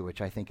tragedies do,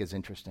 which I think is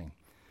interesting.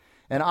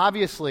 And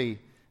obviously,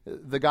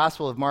 the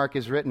Gospel of Mark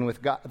is written with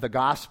the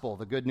gospel,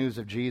 the good news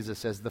of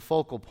Jesus, as the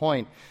focal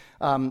point.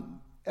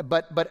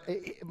 But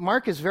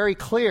Mark is very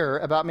clear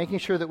about making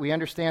sure that we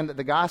understand that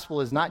the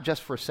gospel is not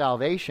just for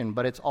salvation,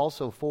 but it's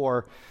also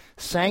for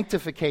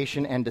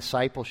sanctification and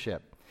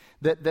discipleship.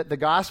 That the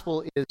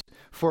gospel is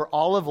for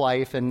all of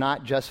life and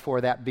not just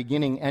for that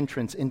beginning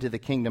entrance into the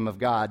kingdom of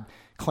God,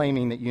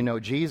 claiming that you know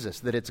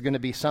Jesus, that it's going to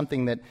be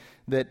something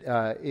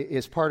that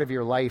is part of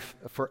your life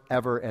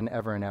forever and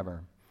ever and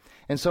ever.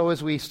 And so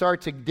as we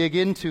start to dig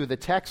into the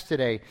text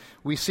today,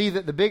 we see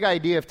that the big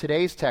idea of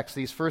today's text,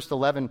 these first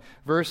 11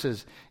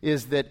 verses,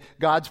 is that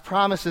God's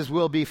promises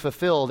will be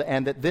fulfilled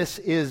and that this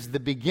is the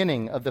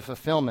beginning of the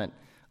fulfillment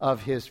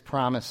of His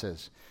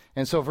promises.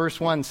 And so verse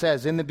 1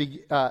 says,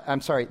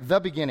 the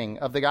beginning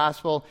of the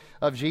gospel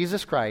of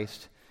Jesus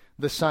Christ,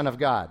 the Son of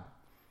God.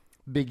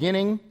 The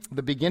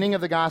beginning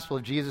of the gospel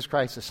of Jesus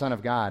Christ, the Son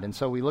of God. And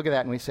so we look at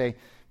that and we say,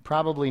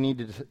 probably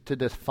need to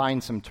define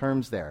some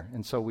terms there.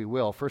 And so we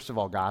will. First of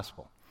all,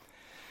 gospel.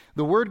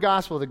 The word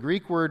gospel, the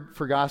Greek word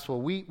for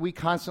gospel, we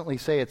constantly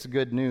say it's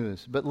good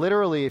news. But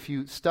literally, if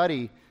you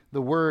study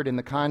the word in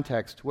the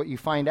context, what you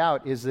find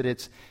out is that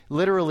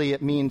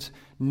it means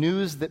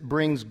news that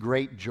brings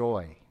great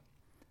joy.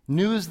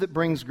 News that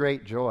brings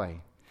great joy.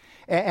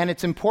 And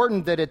it's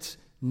important that it's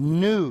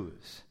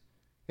news.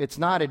 It's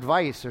not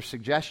advice or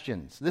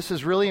suggestions. This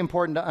is really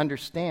important to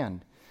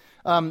understand.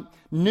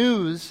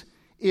 News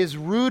is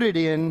rooted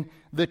in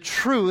the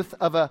truth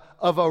of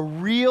a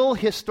real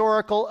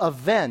historical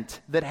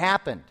event that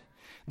happened.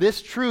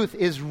 This truth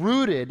is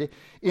rooted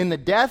in the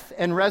death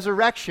and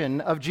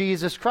resurrection of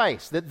Jesus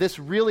Christ, that this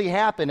really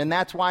happened, and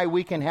that's why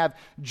we can have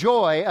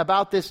joy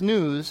about this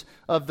news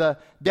of the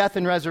death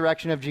and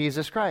resurrection of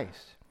Jesus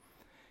Christ.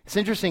 It's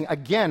interesting,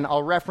 again,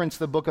 I'll reference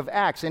the book of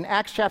Acts. In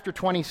Acts chapter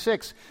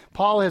 26,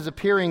 Paul is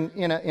appearing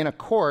in a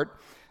court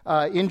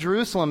in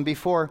Jerusalem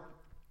before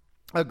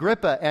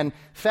Agrippa and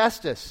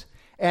Festus.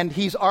 and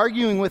he's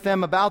arguing with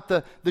them about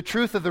the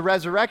truth of the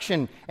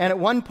resurrection. And at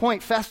one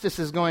point, Festus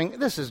is going,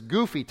 this is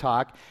goofy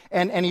talk.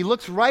 And he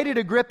looks right at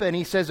Agrippa and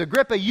he says,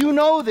 Agrippa, you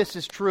know this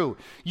is true.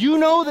 You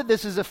know that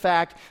this is a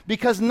fact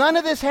because none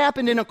of this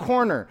happened in a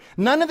corner.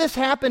 None of this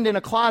happened in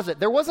a closet.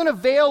 There wasn't a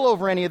veil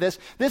over any of this.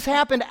 This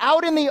happened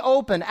out in the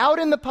open, out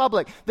in the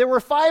public. There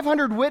were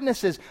 500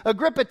 witnesses.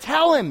 Agrippa,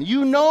 tell him,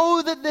 you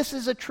know that this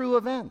is a true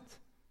event.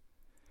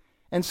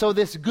 And so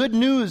this good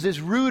news is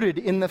rooted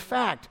in the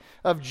fact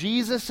of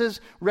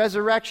Jesus'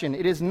 resurrection.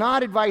 It is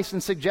not advice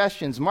and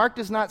suggestions. Mark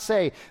does not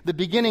say the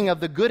beginning of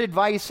the good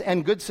advice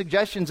and good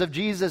suggestions of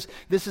Jesus.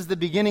 This is the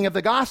beginning of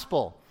the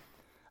gospel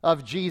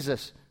of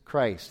Jesus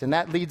Christ. And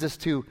that leads us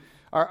to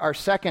our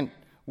second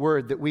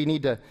word that we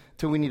need to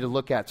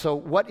look at. So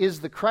what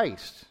is the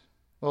Christ?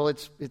 Well,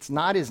 it's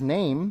not his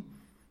name.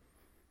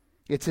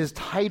 It's his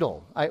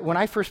title. When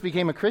I first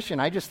became a Christian,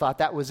 I just thought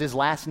that was his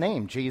last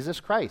name, Jesus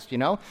Christ. You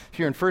know, if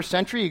you're in first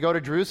century, you go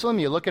to Jerusalem,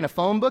 you look in a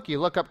phone book, you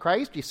look up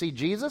Christ, you see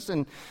Jesus,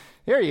 and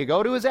there you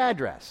go to his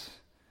address.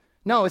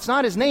 No, it's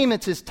not his name,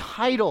 it's his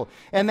title.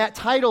 And that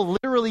title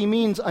literally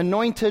means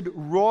anointed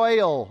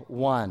royal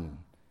one.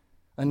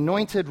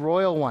 Anointed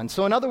royal one.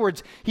 So in other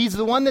words, he's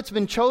the one that's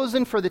been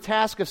chosen for the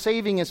task of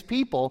saving his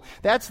people.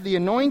 That's the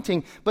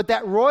anointing. But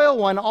that royal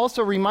one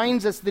also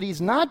reminds us that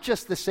he's not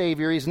just the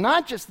Savior, he's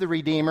not just the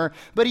Redeemer,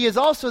 but he is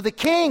also the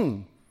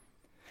King.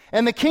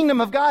 And the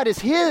kingdom of God is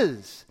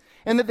his.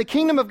 And that the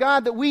kingdom of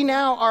God that we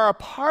now are a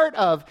part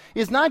of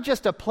is not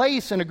just a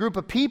place and a group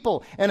of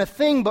people and a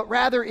thing, but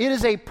rather it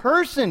is a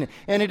person.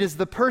 And it is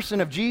the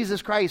person of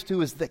Jesus Christ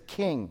who is the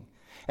King.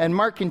 And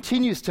Mark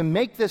continues to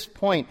make this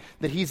point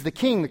that he's the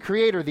king, the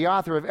creator, the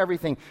author of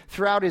everything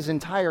throughout his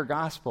entire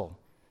gospel.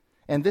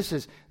 And this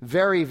is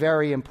very,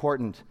 very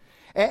important.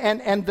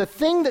 And the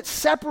thing that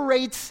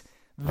separates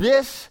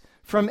this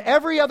from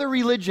every other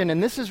religion,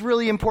 and this is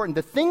really important,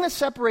 the thing that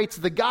separates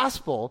the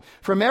gospel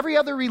from every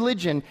other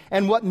religion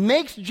and what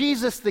makes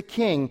Jesus the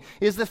king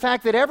is the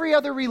fact that every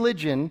other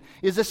religion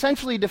is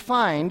essentially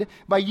defined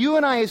by you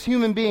and I as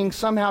human beings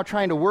somehow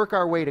trying to work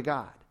our way to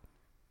God.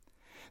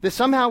 That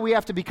somehow we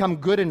have to become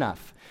good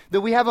enough,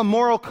 that we have a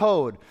moral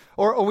code,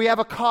 or we have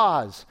a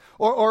cause,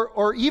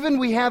 or even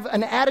we have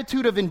an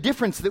attitude of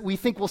indifference that we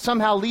think will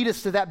somehow lead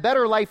us to that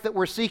better life that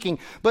we're seeking.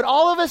 But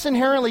all of us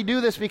inherently do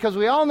this because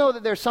we all know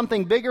that there's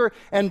something bigger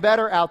and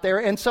better out there,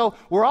 and so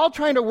we're all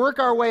trying to work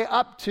our way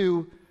up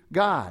to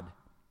God.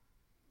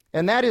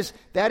 And that is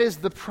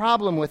the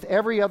problem with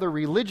every other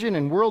religion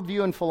and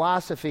worldview and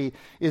philosophy,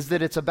 is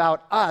that it's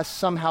about us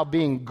somehow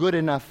being good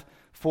enough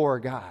for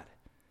God.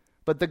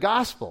 But the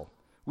gospel,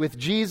 with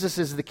Jesus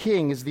as the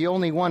King, is the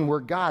only one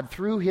where God,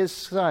 through his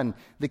Son,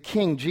 the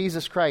King,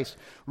 Jesus Christ,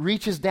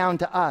 reaches down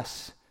to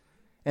us.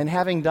 And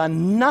having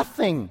done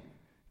nothing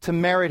to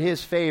merit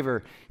his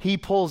favor, he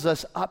pulls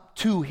us up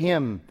to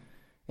him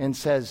and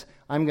says,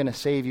 I'm going to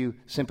save you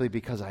simply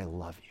because I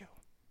love you.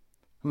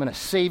 I'm going to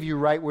save you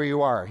right where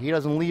you are. He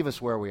doesn't leave us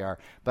where we are,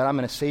 but I'm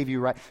going to save you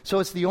right. So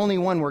it's the only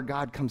one where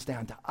God comes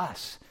down to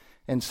us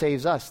and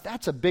saves us.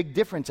 That's a big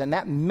difference, and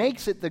that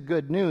makes it the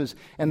good news.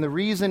 And the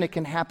reason it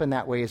can happen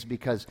that way is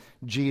because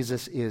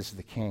Jesus is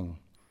the King.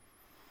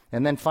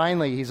 And then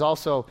finally, he's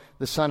also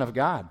the Son of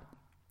God.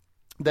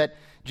 That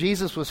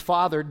Jesus was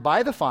fathered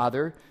by the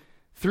Father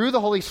through the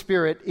Holy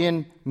Spirit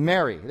in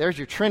Mary. There's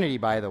your Trinity,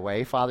 by the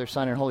way, Father,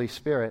 Son, and Holy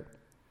Spirit.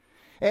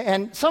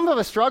 And some of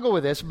us struggle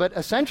with this, but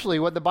essentially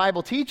what the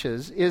Bible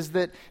teaches is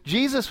that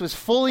Jesus was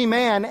fully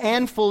man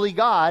and fully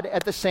God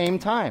at the same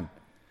time.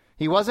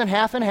 He wasn't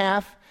half and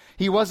half.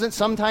 He wasn't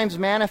sometimes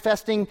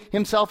manifesting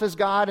himself as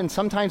God and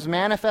sometimes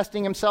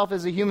manifesting himself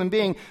as a human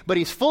being, but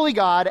he's fully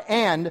God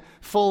and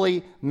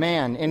fully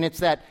man. And it's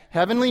that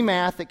heavenly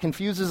math that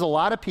confuses a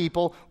lot of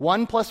people.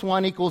 1 +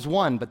 1 =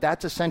 1, but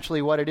that's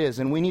essentially what it is.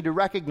 And we need to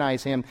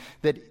recognize him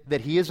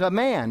that he is a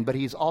man, but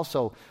he's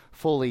also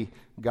fully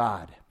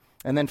God.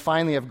 And then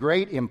finally, of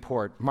great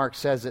import, Mark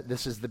says that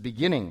this is the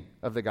beginning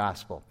of the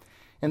gospel.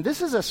 And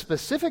this is a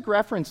specific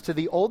reference to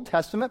the Old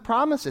Testament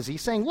promises.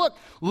 He's saying,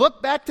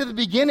 look back to the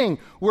beginning,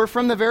 where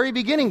from the very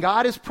beginning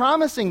God is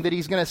promising that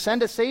he's going to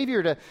send a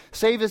Savior to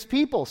save his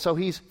people. So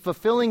he's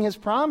fulfilling his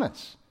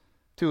promise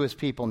to his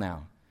people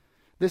now.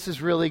 This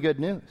is really good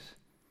news.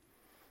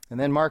 And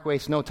then Mark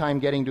wastes no time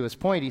getting to his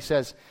point. He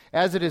says,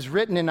 as it is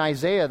written in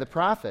Isaiah the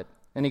prophet,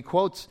 and he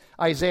quotes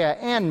Isaiah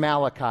and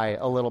Malachi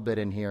a little bit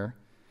in here,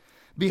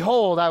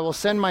 behold, I will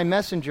send my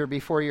messenger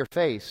before your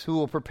face, who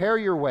will prepare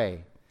your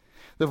way.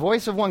 The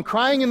voice of one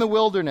crying in the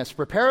wilderness,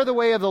 prepare the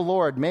way of the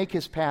Lord, make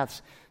his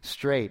paths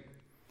straight.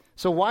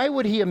 So why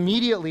would he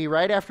immediately,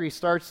 right after he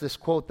starts this,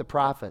 quote the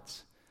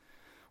prophets?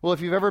 Well,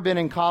 if you've ever been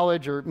in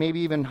college or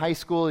maybe even high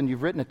school and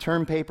you've written a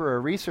term paper or a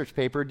research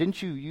paper,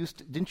 didn't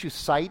you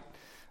cite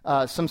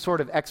some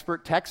sort of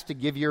expert text to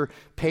give your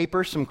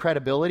paper some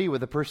credibility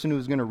with the person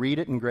who's going to read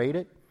it and grade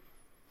it?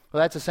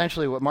 Well, that's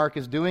essentially what Mark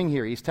is doing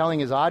here. He's telling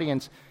his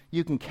audience,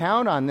 you can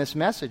count on this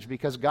message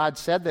because God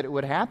said that it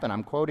would happen.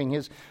 I'm quoting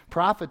his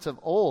prophets of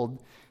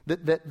old,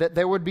 that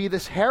there would be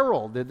this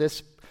herald,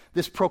 this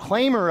this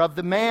proclaimer of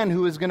the man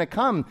who is going to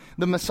come,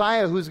 the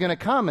Messiah who's going to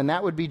come, and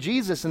that would be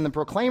Jesus, and the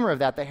proclaimer of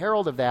that, the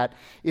herald of that,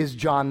 is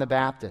John the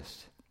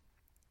Baptist.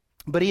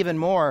 But even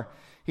more,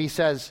 he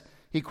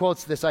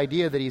quotes this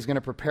idea that he's going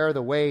to prepare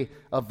the way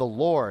of the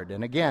Lord.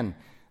 And again,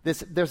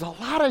 there's a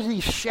lot of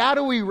these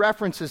shadowy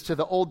references to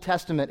the Old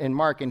Testament in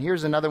Mark, and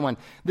here's another one.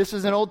 This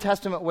is an Old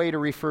Testament way to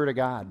refer to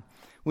God.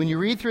 When you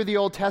read through the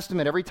Old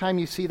Testament, every time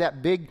you see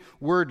that big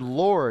word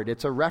Lord,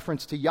 it's a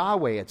reference to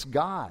Yahweh, it's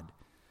God.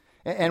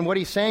 And what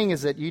he's saying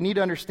is that you need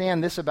to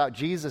understand this about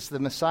Jesus, the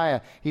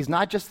Messiah. He's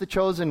not just the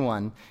chosen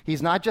one.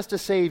 He's not just a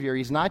savior.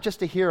 He's not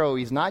just a hero.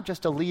 He's not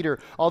just a leader,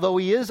 although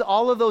he is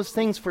all of those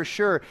things for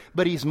sure,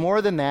 but he's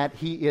more than that.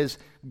 He is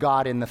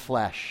God in the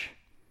flesh.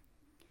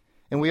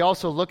 And we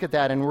also look at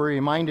that and we're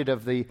reminded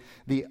of the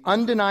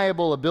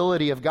undeniable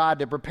ability of God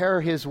to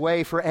prepare his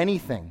way for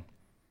anything.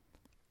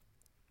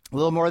 A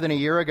little more than a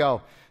year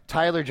ago,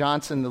 Tyler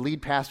Johnson, the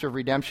lead pastor of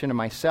Redemption, and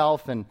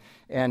myself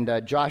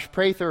and Josh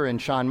Prather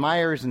and Sean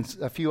Myers and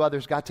a few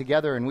others got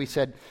together and we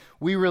said,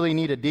 we really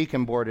need a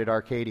deacon board at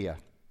Arcadia.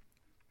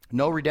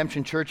 No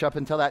Redemption Church up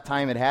until that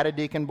time had a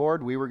deacon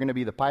board. We were going to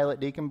be the pilot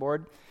deacon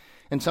board.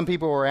 And some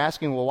people were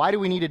asking, well, why do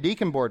we need a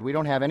deacon board? We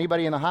don't have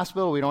anybody in the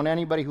hospital. We don't have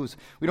anybody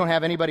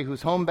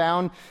who's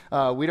homebound.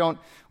 We don't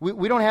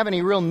have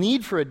any real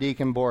need for a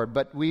deacon board,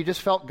 but we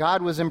just felt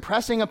God was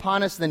impressing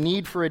upon us the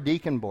need for a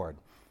deacon board.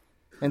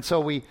 And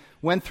so we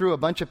went through a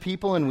bunch of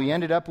people and we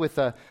ended up with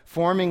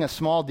forming a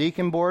small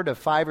deacon board of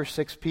 5 or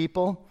 6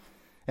 people.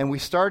 And we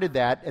started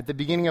that at the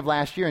beginning of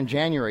last year in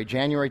January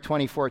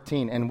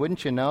 2014. And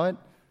wouldn't you know it?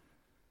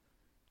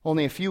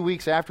 Only a few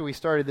weeks after we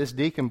started this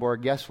deacon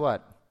board, guess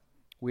what?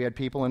 We had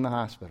people in the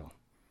hospital.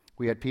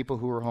 We had people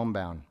who were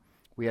homebound.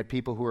 We had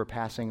people who were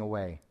passing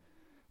away.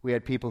 We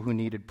had people who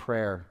needed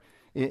prayer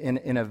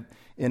in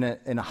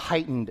a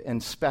heightened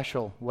and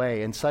special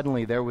way. And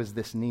suddenly there was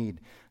this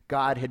need.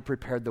 God had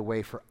prepared the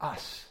way for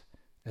us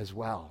as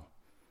well.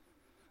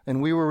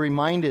 And we were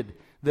reminded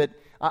that,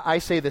 I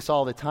say this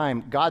all the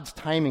time, God's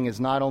timing is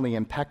not only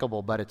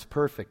impeccable, but it's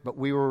perfect. But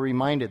we were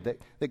reminded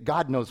that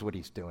God knows what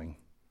he's doing.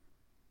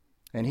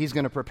 And he's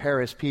going to prepare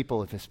his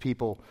people if his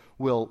people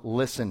will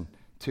listen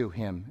to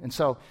him. And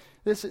so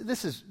this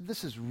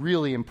is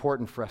really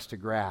important for us to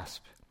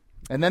grasp.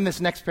 And then this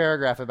next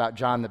paragraph about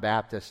John the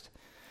Baptist.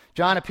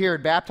 John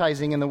appeared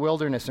baptizing in the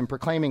wilderness and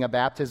proclaiming a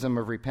baptism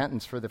of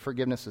repentance for the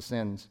forgiveness of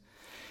sins.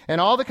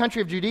 And all the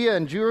country of Judea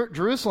and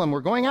Jerusalem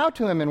were going out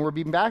to him and were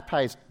being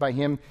baptized by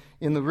him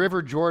in the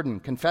river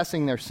Jordan,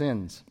 confessing their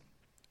sins.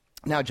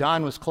 Now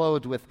John was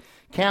clothed with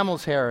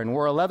camel's hair and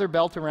wore a leather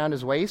belt around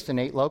his waist and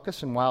ate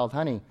locusts and wild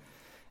honey.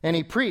 And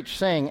he preached,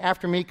 saying,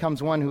 "After me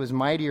comes one who is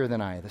mightier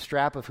than I, the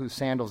strap of whose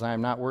sandals I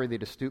am not worthy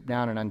to stoop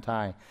down and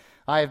untie.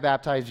 I have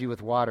baptized you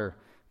with water,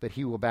 but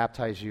he will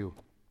baptize you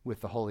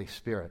with the Holy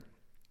Spirit."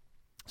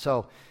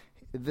 So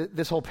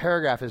this whole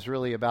paragraph is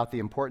really about the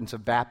importance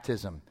of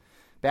baptism.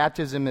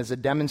 Baptism is a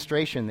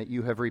demonstration that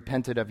you have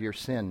repented of your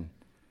sin.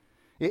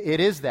 It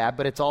is that,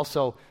 but it's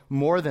also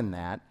more than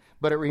that.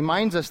 But it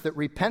reminds us that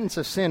repentance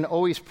of sin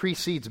always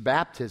precedes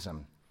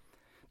baptism.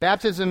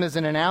 Baptism is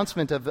an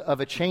announcement of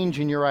a change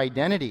in your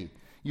identity.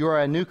 You are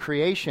a new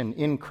creation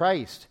in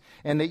Christ,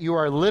 and that you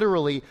are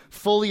literally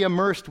fully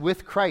immersed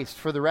with Christ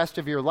for the rest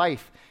of your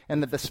life,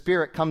 and that the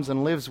Spirit comes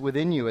and lives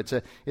within you. It's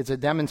a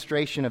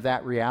demonstration of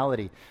that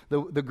reality.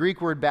 The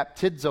Greek word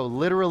baptizo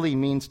literally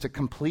means to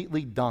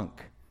completely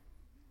dunk.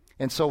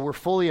 And so we're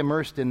fully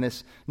immersed in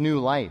this new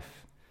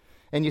life.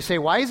 And you say,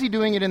 why is he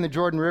doing it in the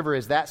Jordan River?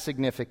 Is that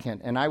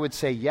significant? And I would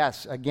say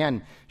yes.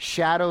 Again,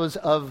 shadows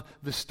of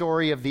the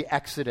story of the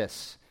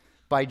Exodus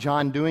by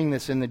John doing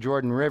this in the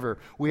Jordan River.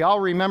 We all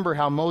remember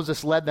how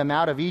Moses led them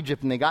out of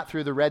Egypt and they got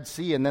through the Red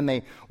Sea and then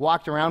they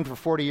walked around for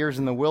 40 years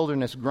in the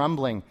wilderness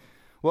grumbling.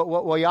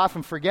 What we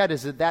often forget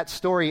is that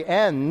story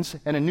ends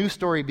and a new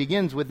story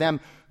begins with them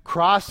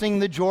crossing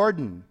the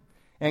Jordan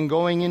and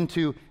going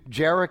into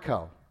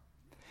Jericho.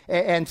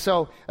 And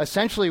so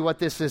essentially what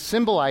this is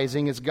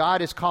symbolizing is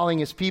God is calling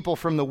his people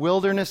from the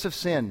wilderness of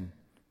sin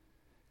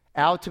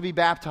out to be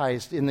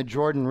baptized in the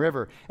Jordan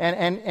River.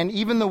 And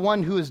even the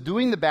one who is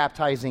doing the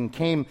baptizing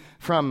came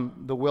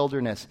from the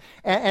wilderness.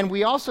 And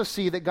we also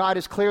see that God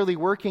is clearly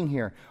working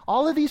here.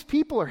 All of these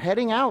people are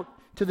heading out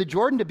to the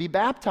Jordan to be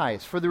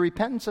baptized for the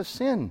repentance of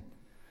sin.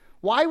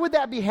 Why would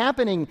that be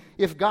happening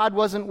if God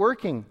wasn't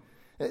working?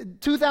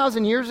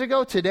 2,000 years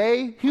ago,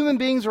 today, human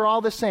beings are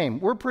all the same.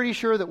 We're pretty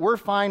sure that we're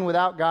fine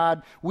without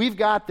God. We've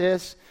got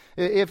this.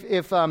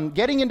 If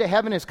getting into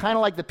heaven is kind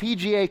of like the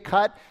PGA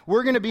cut,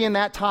 we're going to be in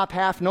that top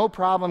half, no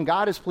problem.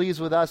 God is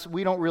pleased with us.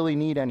 We don't really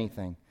need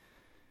anything.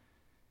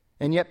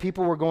 And yet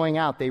people were going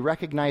out. They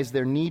recognized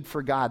their need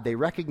for God. They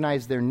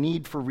recognized their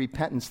need for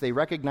repentance. They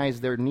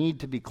recognized their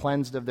need to be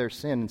cleansed of their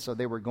sin, and so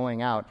they were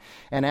going out.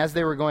 And as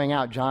they were going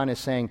out, John is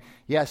saying,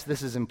 yes,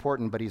 this is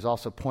important, but he's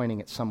also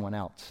pointing at someone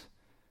else,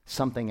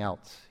 something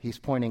else. He's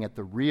pointing at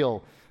the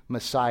real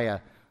Messiah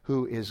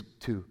who is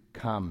to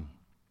come.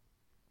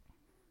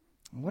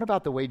 What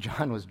about the way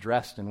John was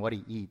dressed and what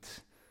he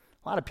eats?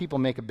 A lot of people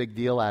make a big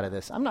deal out of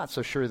this. I'm not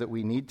so sure that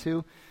we need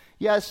to.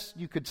 Yes,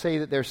 you could say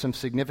that there's some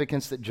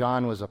significance that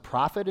John was a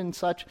prophet in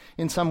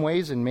some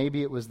ways, and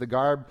maybe it was the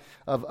garb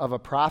of a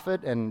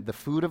prophet and the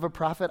food of a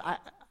prophet.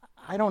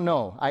 I don't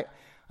know.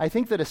 I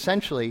think that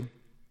essentially,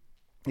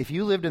 if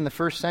you lived in the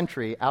first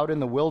century out in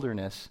the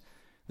wilderness,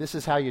 this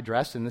is how you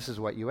dressed and this is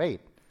what you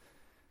ate.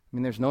 I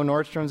mean, there's no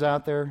Nordstrom's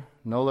out there,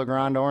 no Le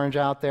Grand Orange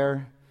out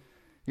there.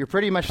 You're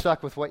pretty much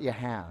stuck with what you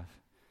have.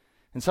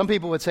 And some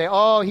people would say,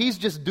 oh, he's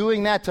just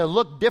doing that to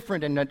look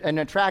different and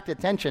attract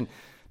attention.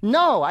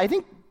 No, I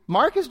think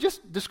Mark is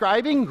just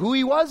describing who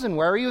he was and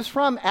where he was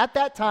from at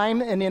that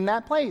time and in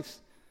that place.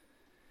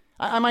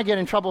 I might get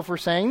in trouble for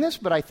saying this,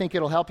 but I think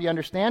it'll help you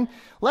understand.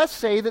 Let's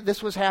say that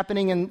this was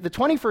happening in the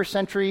 21st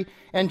century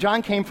and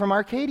John came from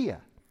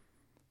Arcadia.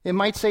 It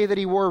might say that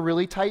he wore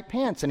really tight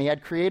pants and he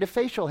had creative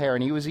facial hair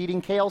and he was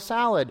eating kale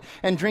salad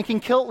and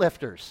drinking kilt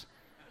lifters.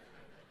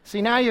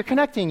 See, now you're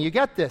connecting. You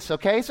get this,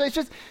 okay? So it's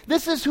just,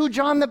 this is who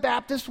John the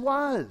Baptist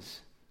was.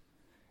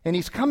 And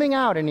he's coming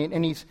out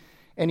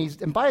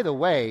and by the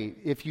way,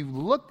 if you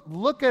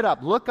look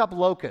up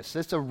locusts.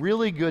 It's a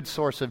really good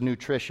source of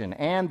nutrition,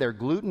 and they're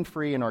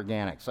gluten-free and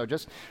organic. So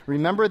just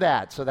remember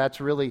that. So that's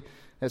really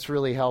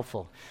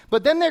helpful.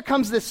 But then there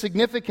comes this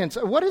significance.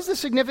 What is the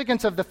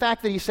significance of the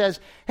fact that he says,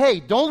 hey,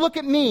 don't look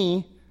at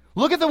me,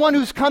 look at the one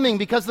who's coming,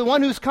 because the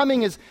one who's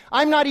coming is,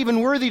 I'm not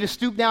even worthy to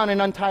stoop down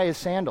and untie his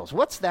sandals.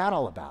 What's that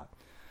all about?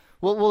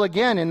 Well,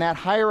 again, in that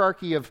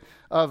hierarchy of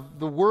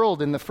the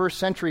world in the first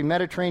century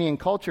Mediterranean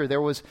culture, there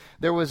was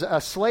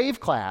a slave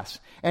class.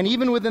 And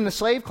even within the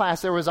slave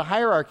class, there was a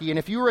hierarchy. And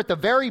if you were at the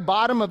very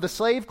bottom of the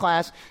slave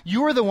class,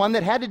 you were the one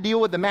that had to deal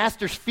with the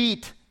master's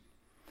feet.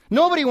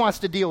 Nobody wants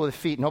to deal with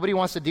feet. Nobody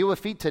wants to deal with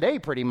feet today,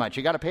 pretty much.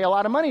 You got to pay a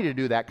lot of money to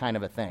do that kind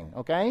of a thing,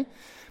 okay?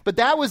 But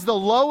that was the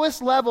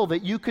lowest level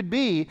that you could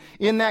be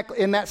in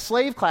that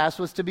slave class,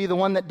 was to be the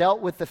one that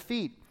dealt with the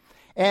feet.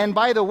 And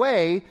by the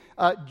way,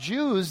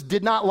 Jews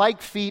did not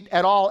like feet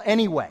at all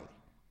anyway.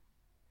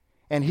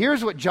 And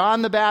here's what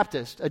John the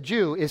Baptist, a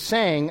Jew, is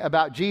saying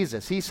about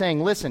Jesus. He's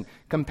saying, listen,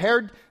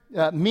 compared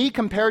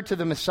to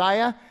the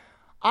Messiah,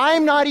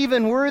 I'm not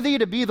even worthy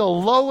to be the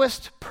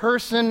lowest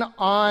person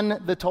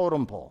on the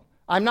totem pole.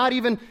 I'm not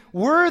even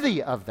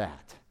worthy of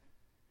that.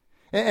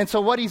 And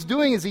so what he's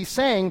doing is he's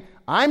saying,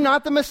 I'm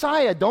not the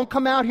Messiah. Don't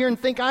come out here and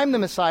think I'm the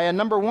Messiah,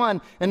 number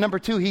one. And number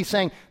two, he's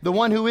saying, the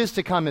one who is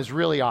to come is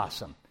really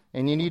awesome.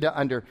 And you need to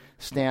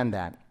understand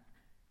that.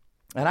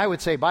 And I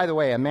would say, by the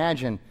way,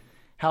 imagine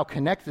how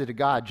connected to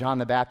God John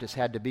the Baptist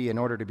had to be in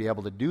order to be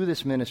able to do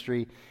this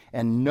ministry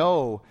and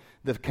know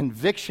the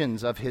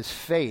convictions of his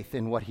faith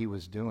in what he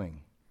was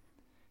doing.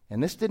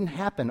 And this didn't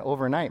happen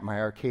overnight, my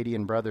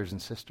Arcadian brothers and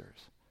sisters.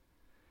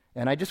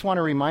 And I just want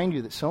to remind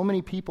you that so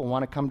many people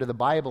want to come to the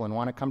Bible and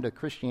want to come to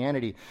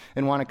Christianity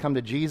and want to come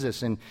to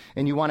Jesus. And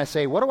you want to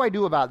say, what do I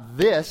do about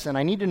this? And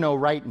I need to know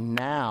right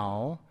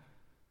now.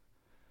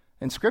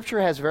 And Scripture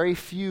has very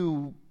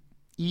few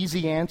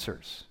easy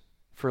answers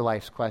for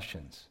life's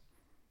questions.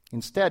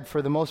 Instead,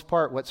 for the most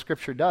part, what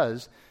Scripture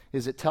does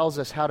is it tells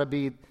us how to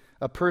be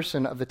a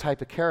person of the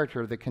type of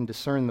character that can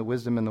discern the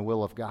wisdom and the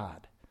will of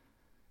God.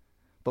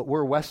 But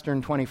we're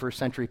Western 21st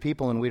century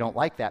people, and we don't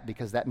like that,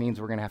 because that means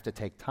we're going to have to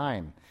take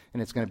time.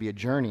 And it's going to be a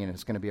journey, and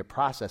it's going to be a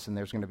process, and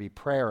there's going to be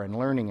prayer and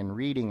learning and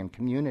reading and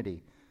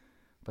community.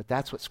 But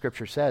that's what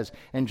Scripture says.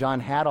 And John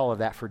had all of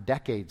that for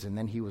decades, and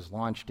then he was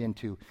launched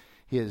into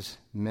his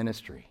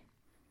ministry.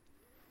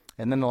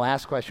 And then the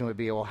last question would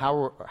be, well,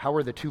 how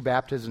are the two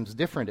baptisms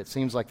different? It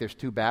seems like there's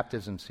two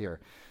baptisms here.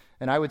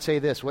 And I would say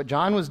this, what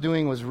John was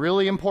doing was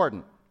really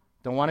important.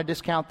 Don't want to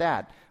discount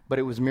that, but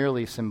it was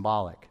merely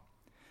symbolic.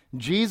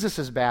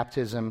 Jesus'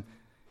 baptism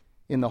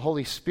in the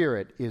Holy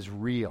Spirit is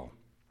real.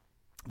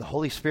 The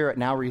Holy Spirit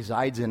now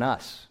resides in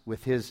us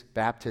with his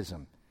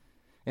baptism.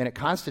 And it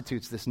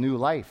constitutes this new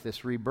life,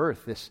 this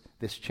rebirth,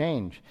 this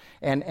change.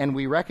 And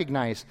we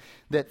recognize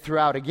that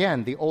throughout,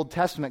 again, the Old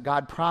Testament,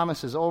 God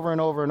promises over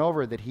and over and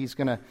over that he's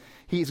going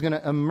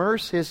to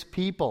immerse his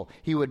people.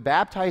 He would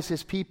baptize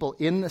his people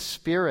in the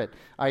Spirit.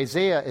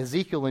 Isaiah,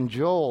 Ezekiel, and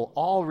Joel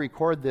all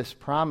record this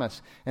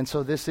promise. And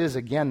so this is,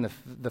 again,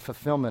 the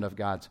fulfillment of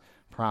God's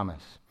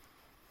promise.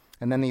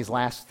 And then these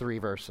last three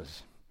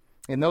verses.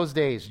 In those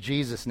days,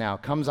 Jesus now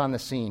comes on the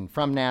scene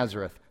from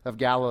Nazareth of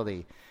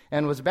Galilee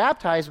and was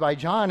baptized by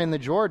John in the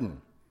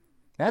Jordan.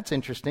 That's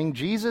interesting.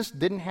 Jesus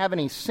didn't have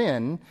any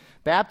sin.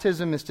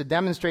 Baptism is to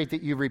demonstrate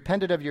that you've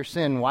repented of your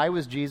sin. Why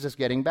was Jesus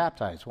getting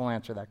baptized? We'll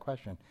answer that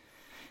question.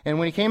 And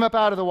when he came up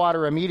out of the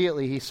water,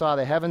 immediately he saw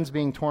the heavens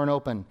being torn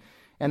open,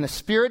 and the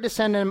Spirit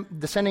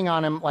descending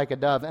on him like a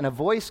dove, and a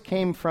voice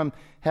came from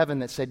heaven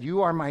that said,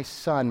 "You are my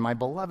Son, my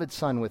beloved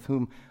Son, with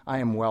whom I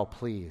am well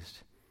pleased."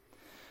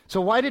 So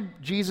why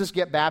did Jesus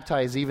get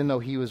baptized even though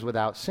he was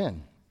without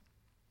sin?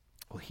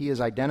 Well, he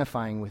is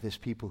identifying with his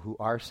people who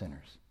are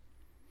sinners.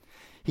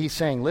 He's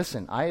saying,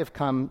 listen, I have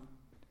come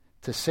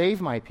to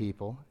save my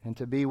people and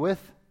to be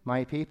with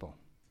my people.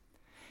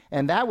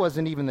 And that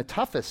wasn't even the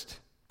toughest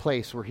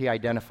place where he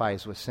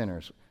identifies with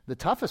sinners. The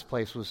toughest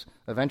place was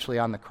eventually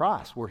on the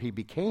cross, where he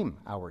became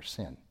our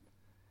sin.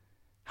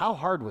 How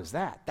hard was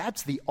that?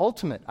 That's the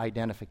ultimate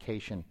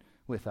identification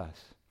with us.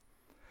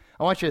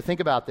 I want you to think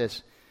about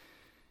this.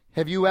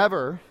 Have you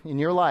ever, in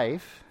your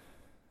life,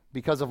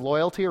 because of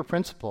loyalty or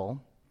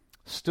principle,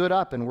 stood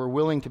up and were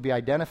willing to be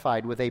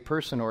identified with a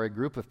person or a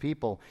group of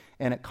people,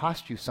 and it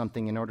cost you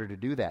something in order to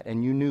do that,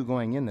 and you knew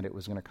going in that it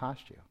was going to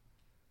cost you?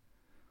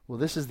 Well,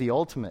 this is the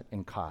ultimate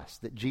in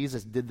cost, that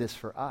Jesus did this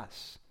for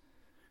us,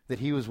 that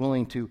he was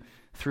willing to,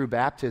 through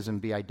baptism,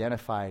 be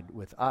identified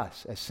with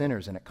us as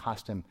sinners, and it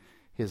cost him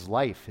his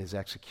life, his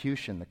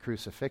execution, the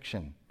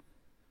crucifixion.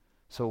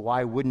 So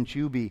why wouldn't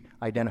you be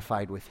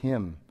identified with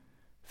him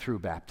through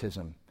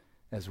baptism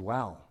as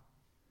well?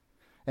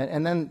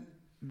 And then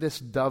this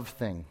dove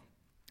thing.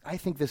 I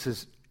think this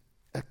is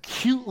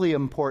acutely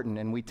important,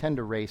 and we tend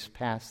to race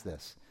past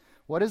this.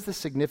 What is the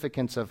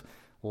significance of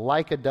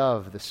like a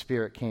dove, the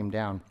Spirit came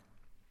down?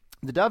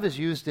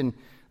 The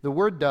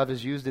word dove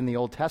is used in the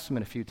Old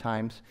Testament a few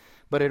times,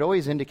 but it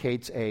always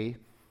indicates a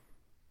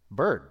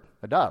bird,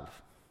 a dove.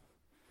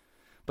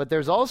 But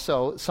there's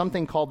also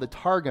something called the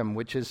Targum,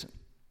 which is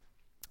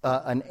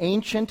an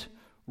ancient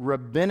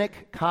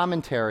rabbinic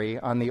commentary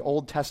on the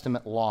Old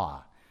Testament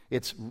law.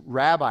 It's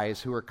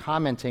rabbis who are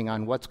commenting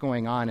on what's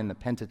going on in the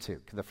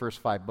Pentateuch, the first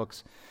 5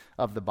 books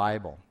of the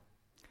Bible.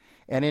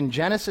 And in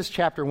Genesis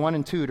chapter 1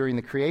 and 2, during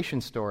the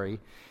creation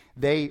story,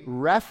 they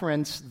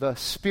reference the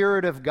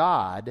Spirit of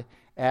God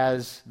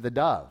as the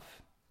dove.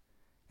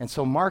 And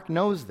so Mark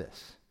knows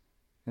this.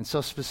 And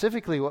so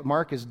specifically what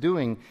Mark is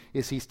doing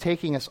is he's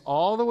taking us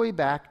all the way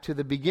back to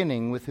the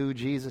beginning with who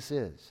Jesus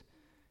is.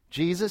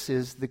 Jesus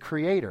is the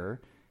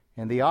creator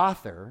and the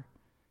author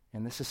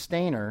and the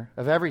sustainer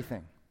of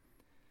everything.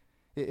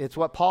 It's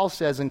what Paul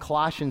says in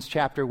Colossians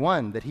chapter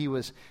 1, that he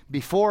was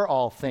before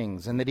all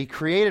things, and that he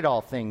created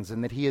all things,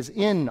 and that he is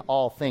in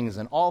all things,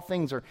 and all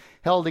things are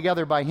held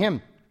together by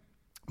him.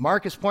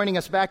 Mark is pointing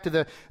us back to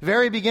the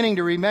very beginning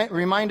to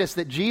remind us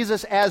that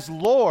Jesus as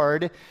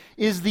Lord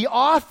is the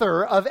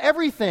author of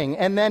everything,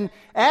 and then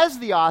as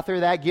the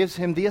author, that gives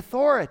him the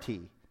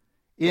authority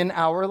in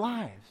our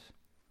lives.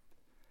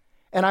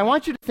 And I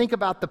want you to think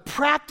about the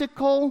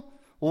practical,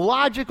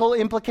 logical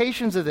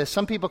implications of this.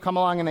 Some people come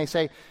along and they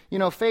say,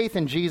 faith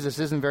in Jesus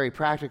isn't very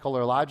practical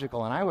or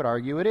logical, and I would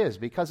argue it is,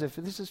 because if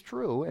this is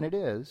true, and it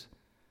is,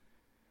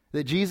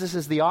 that Jesus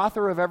is the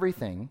author of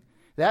everything,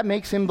 that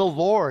makes him the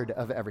Lord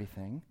of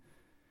everything,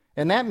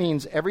 and that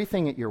means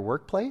everything at your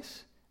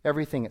workplace,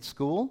 everything at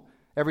school,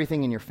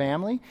 everything in your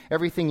family,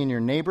 everything in your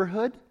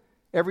neighborhood,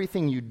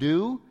 everything you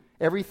do,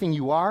 everything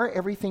you are,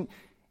 everything,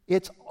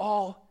 it's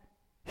all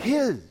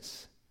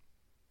his.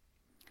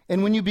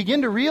 And when you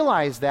begin to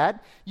realize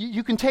that,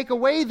 you can take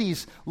away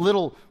these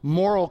little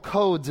moral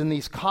codes and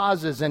these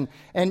causes, and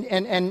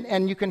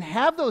you can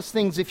have those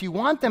things if you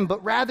want them,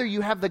 but rather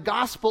you have the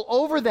gospel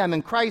over them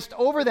and Christ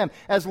over them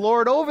as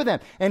Lord over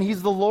them. And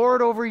he's the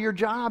Lord over your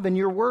job and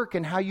your work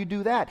and how you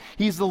do that.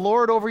 He's the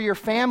Lord over your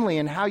family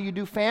and how you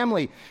do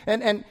family.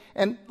 And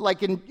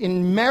like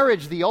in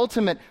marriage, the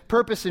ultimate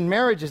purpose in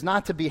marriage is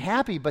not to be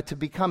happy, but to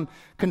become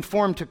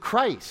conformed to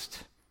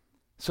Christ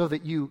so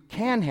that you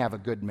can have a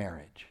good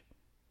marriage.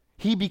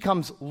 He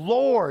becomes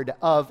Lord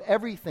of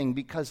everything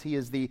because he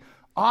is the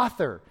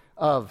author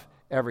of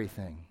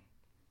everything.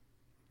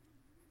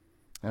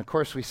 And of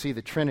course, we see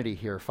the Trinity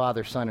here,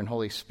 Father, Son, and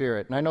Holy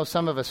Spirit. And I know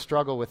some of us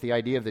struggle with the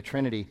idea of the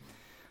Trinity.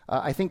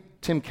 I think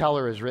Tim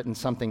Keller has written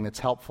something that's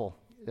helpful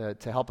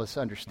to help us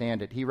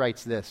understand it. He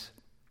writes this: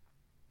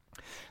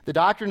 "The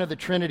doctrine of the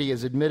Trinity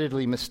is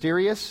admittedly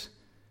mysterious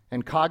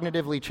and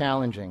cognitively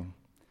challenging.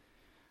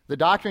 The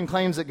doctrine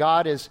claims that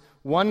God is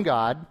one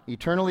God,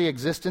 eternally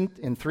existent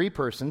in 3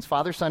 persons,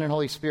 Father, Son, and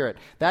Holy Spirit.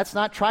 That's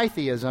not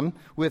tritheism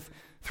with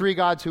 3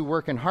 gods who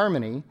work in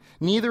harmony.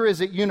 Neither is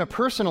it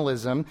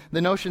unipersonalism,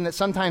 the notion that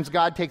sometimes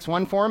God takes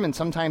one form and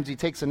sometimes he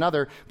takes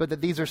another, but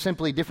that these are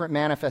simply different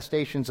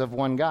manifestations of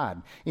one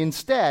God.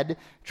 Instead,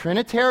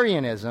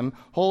 Trinitarianism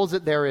holds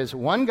that there is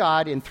one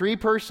God in 3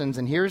 persons,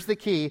 and here's the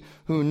key,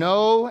 who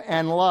know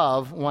and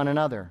love one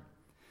another.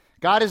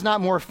 God is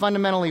not more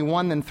fundamentally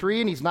one than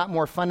 3, and he's not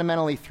more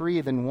fundamentally 3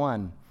 than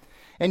 1.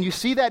 And you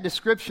see that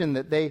description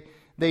that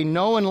they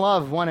know and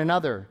love one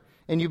another.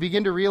 And you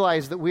begin to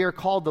realize that we are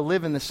called to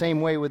live in the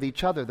same way with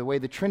each other, the way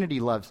the Trinity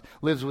lives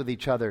with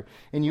each other.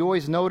 And you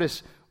always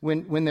notice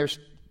when there's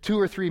 2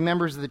 or 3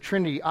 members of the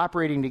Trinity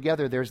operating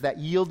together, there's that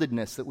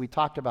yieldedness that we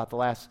talked about the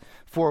last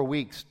 4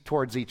 weeks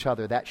towards each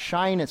other, that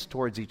shyness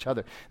towards each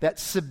other, that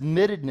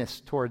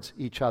submittedness towards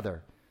each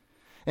other.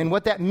 And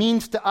what that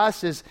means to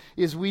us is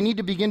we need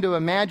to begin to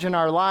imagine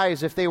our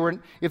lives if they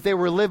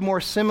were lived more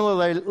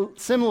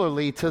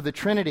similarly to the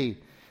Trinity,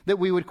 that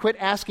we would quit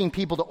asking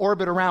people to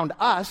orbit around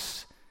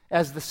us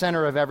as the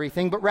center of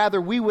everything, but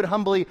rather we would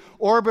humbly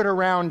orbit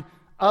around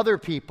other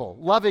people,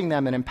 loving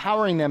them and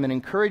empowering them and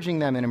encouraging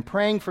them and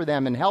praying for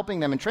them and helping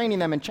them and training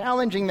them and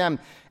challenging them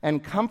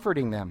and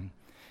comforting them.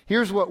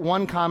 Here's what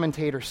one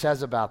commentator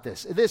says about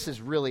this. This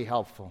is really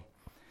helpful.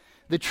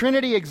 The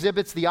Trinity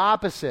exhibits the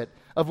opposite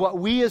of what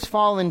we as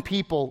fallen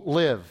people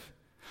live.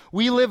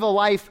 We live a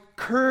life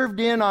curved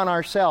in on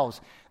ourselves.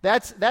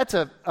 That's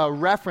a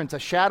reference, a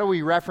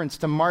shadowy reference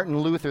to Martin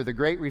Luther, the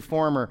great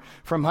reformer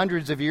from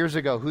hundreds of years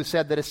ago, who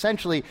said that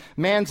essentially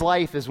man's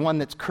life is one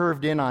that's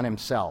curved in on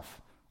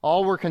himself.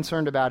 All we're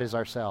concerned about is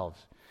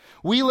ourselves.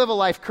 We live a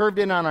life curved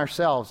in on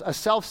ourselves, a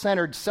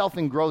self-centered,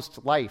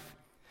 self-engrossed life.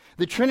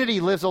 The Trinity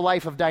lives a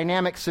life of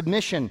dynamic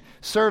submission,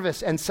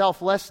 service, and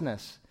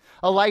selflessness.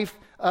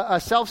 A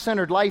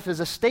self-centered life is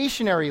a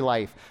stationary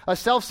life. A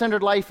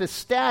self-centered life is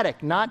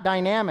static, not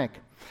dynamic.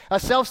 A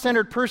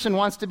self-centered person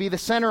wants to be the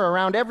center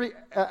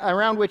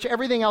around which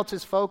everything else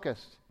is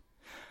focused.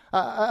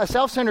 A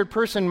self-centered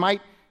person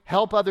might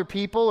help other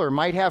people or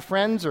might have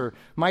friends or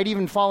might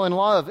even fall in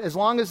love as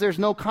long as there's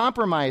no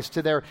compromise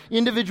to their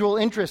individual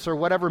interests or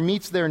whatever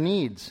meets their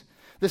needs.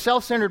 The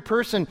self-centered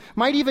person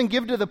might even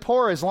give to the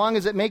poor as long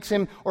as it makes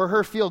him or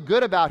her feel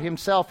good about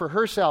himself or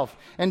herself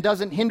and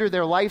doesn't hinder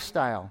their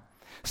lifestyle.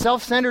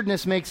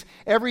 Self-centeredness makes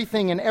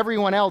everything and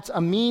everyone else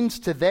a means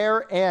to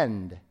their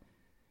end.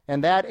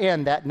 And that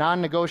end, that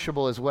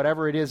non-negotiable, is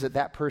whatever it is that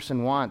that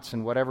person wants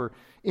and whatever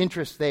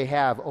interests they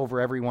have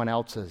over everyone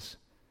else's.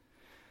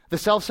 The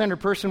self-centered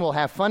person will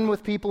have fun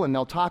with people and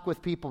they'll talk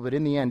with people, but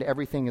in the end,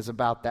 everything is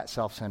about that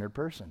self-centered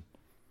person.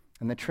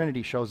 And the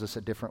Trinity shows us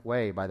a different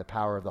way by the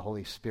power of the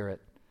Holy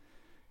Spirit.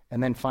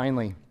 And then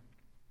finally,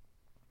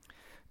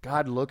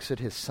 God looks at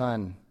his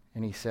Son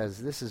and he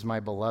says, "This is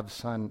my beloved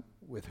Son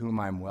with whom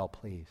I'm well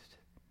pleased."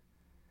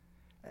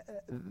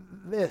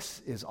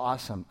 This is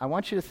awesome. I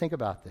want you to think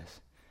about this.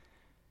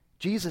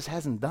 Jesus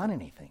hasn't done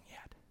anything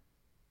yet.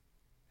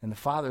 And the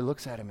Father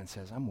looks at him and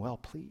says, "I'm well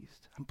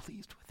pleased. I'm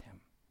pleased with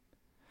him."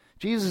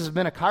 Jesus has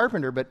been a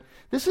carpenter, but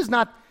this is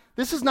not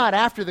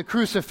after the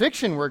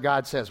crucifixion where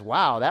God says,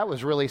 "Wow, that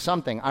was really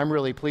something. I'm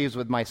really pleased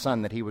with my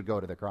Son that he would go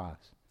to the cross."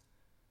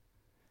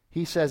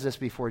 He says this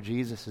before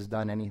Jesus has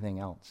done anything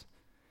else.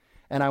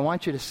 And I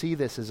want you to see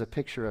this as a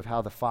picture of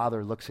how the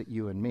Father looks at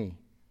you and me.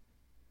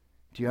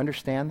 Do you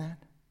understand that?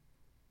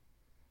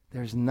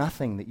 There's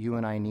nothing that you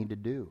and I need to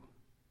do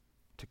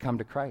to come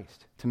to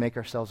Christ, to make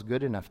ourselves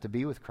good enough to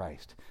be with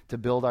Christ, to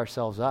build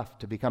ourselves up,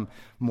 to become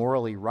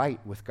morally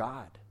right with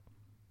God.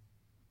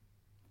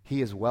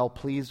 He is well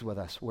pleased with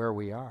us where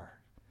we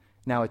are.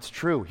 Now, it's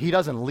true, he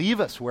doesn't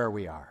leave us where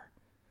we are.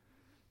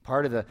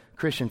 Part of the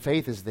Christian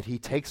faith is that he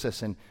takes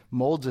us and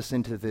molds us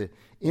into the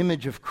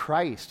image of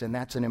Christ, and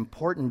that's an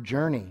important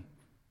journey.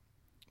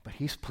 But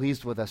he's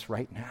pleased with us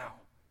right now,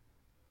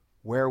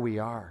 where we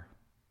are.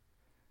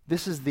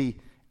 This is the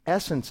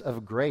essence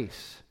of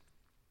grace.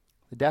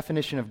 The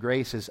definition of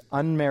grace is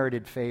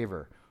unmerited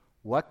favor.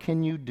 What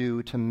can you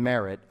do to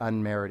merit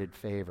unmerited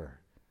favor?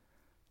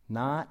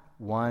 Not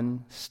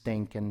one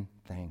stinking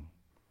thing.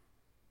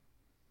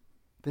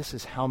 This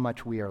is how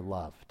much we are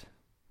loved.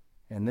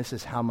 And this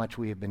is how much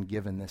we have been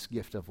given this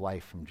gift of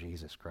life from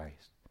Jesus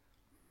Christ.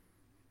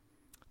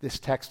 This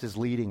text is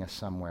leading us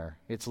somewhere.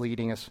 It's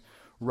leading us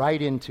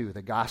right into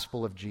the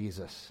gospel of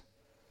Jesus.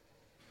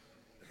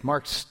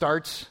 Mark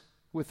starts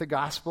with the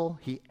gospel.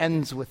 He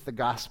ends with the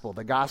gospel.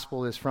 The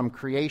gospel is from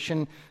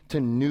creation to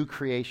new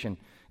creation.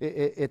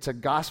 It's a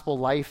gospel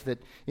life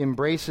that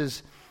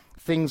embraces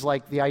things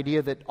like the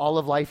idea that all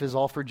of life is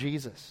all for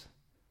Jesus,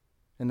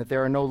 and that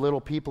there are no little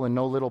people and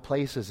no little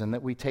places, and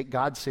that we take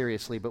God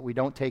seriously, but we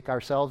don't take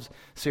ourselves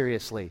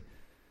seriously,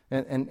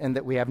 and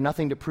that we have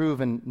nothing to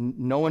prove and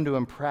no one to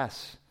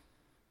impress,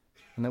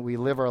 and that we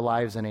live our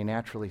lives in a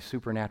naturally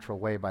supernatural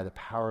way by the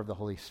power of the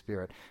Holy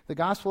Spirit. The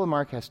Gospel of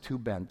Mark has two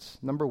bents.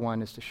 Number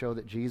one is to show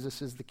that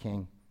Jesus is the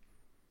King.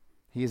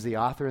 He is the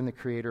author and the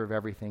creator of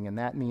everything, and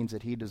that means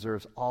that he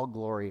deserves all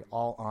glory,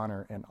 all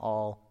honor, and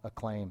all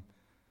acclaim.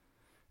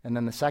 And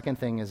then the second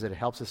thing is that it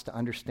helps us to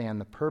understand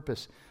the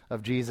purpose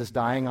of Jesus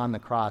dying on the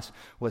cross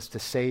was to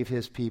save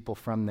his people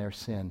from their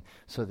sin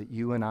so that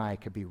you and I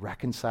could be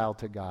reconciled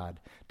to God,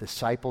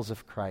 disciples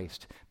of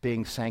Christ,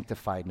 being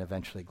sanctified and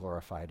eventually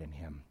glorified in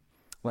him.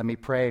 Let me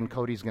pray, and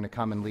Cody's going to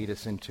come and lead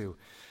us into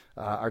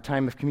our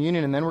time of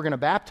communion, and then we're going to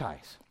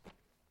baptize.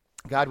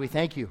 God, we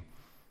thank you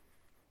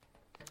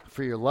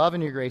for your love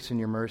and your grace and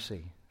your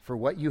mercy, for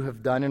what you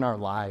have done in our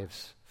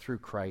lives through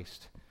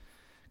Christ.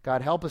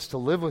 God, help us to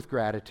live with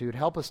gratitude.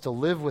 Help us to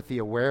live with the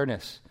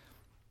awareness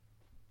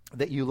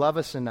that you love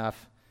us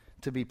enough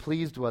to be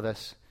pleased with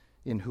us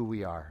in who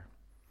we are.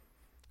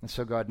 And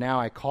so, God, now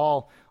I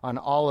call on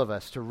all of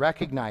us to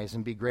recognize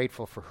and be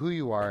grateful for who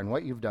you are and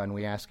what you've done.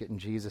 We ask it in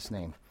Jesus'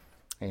 name.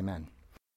 Amen.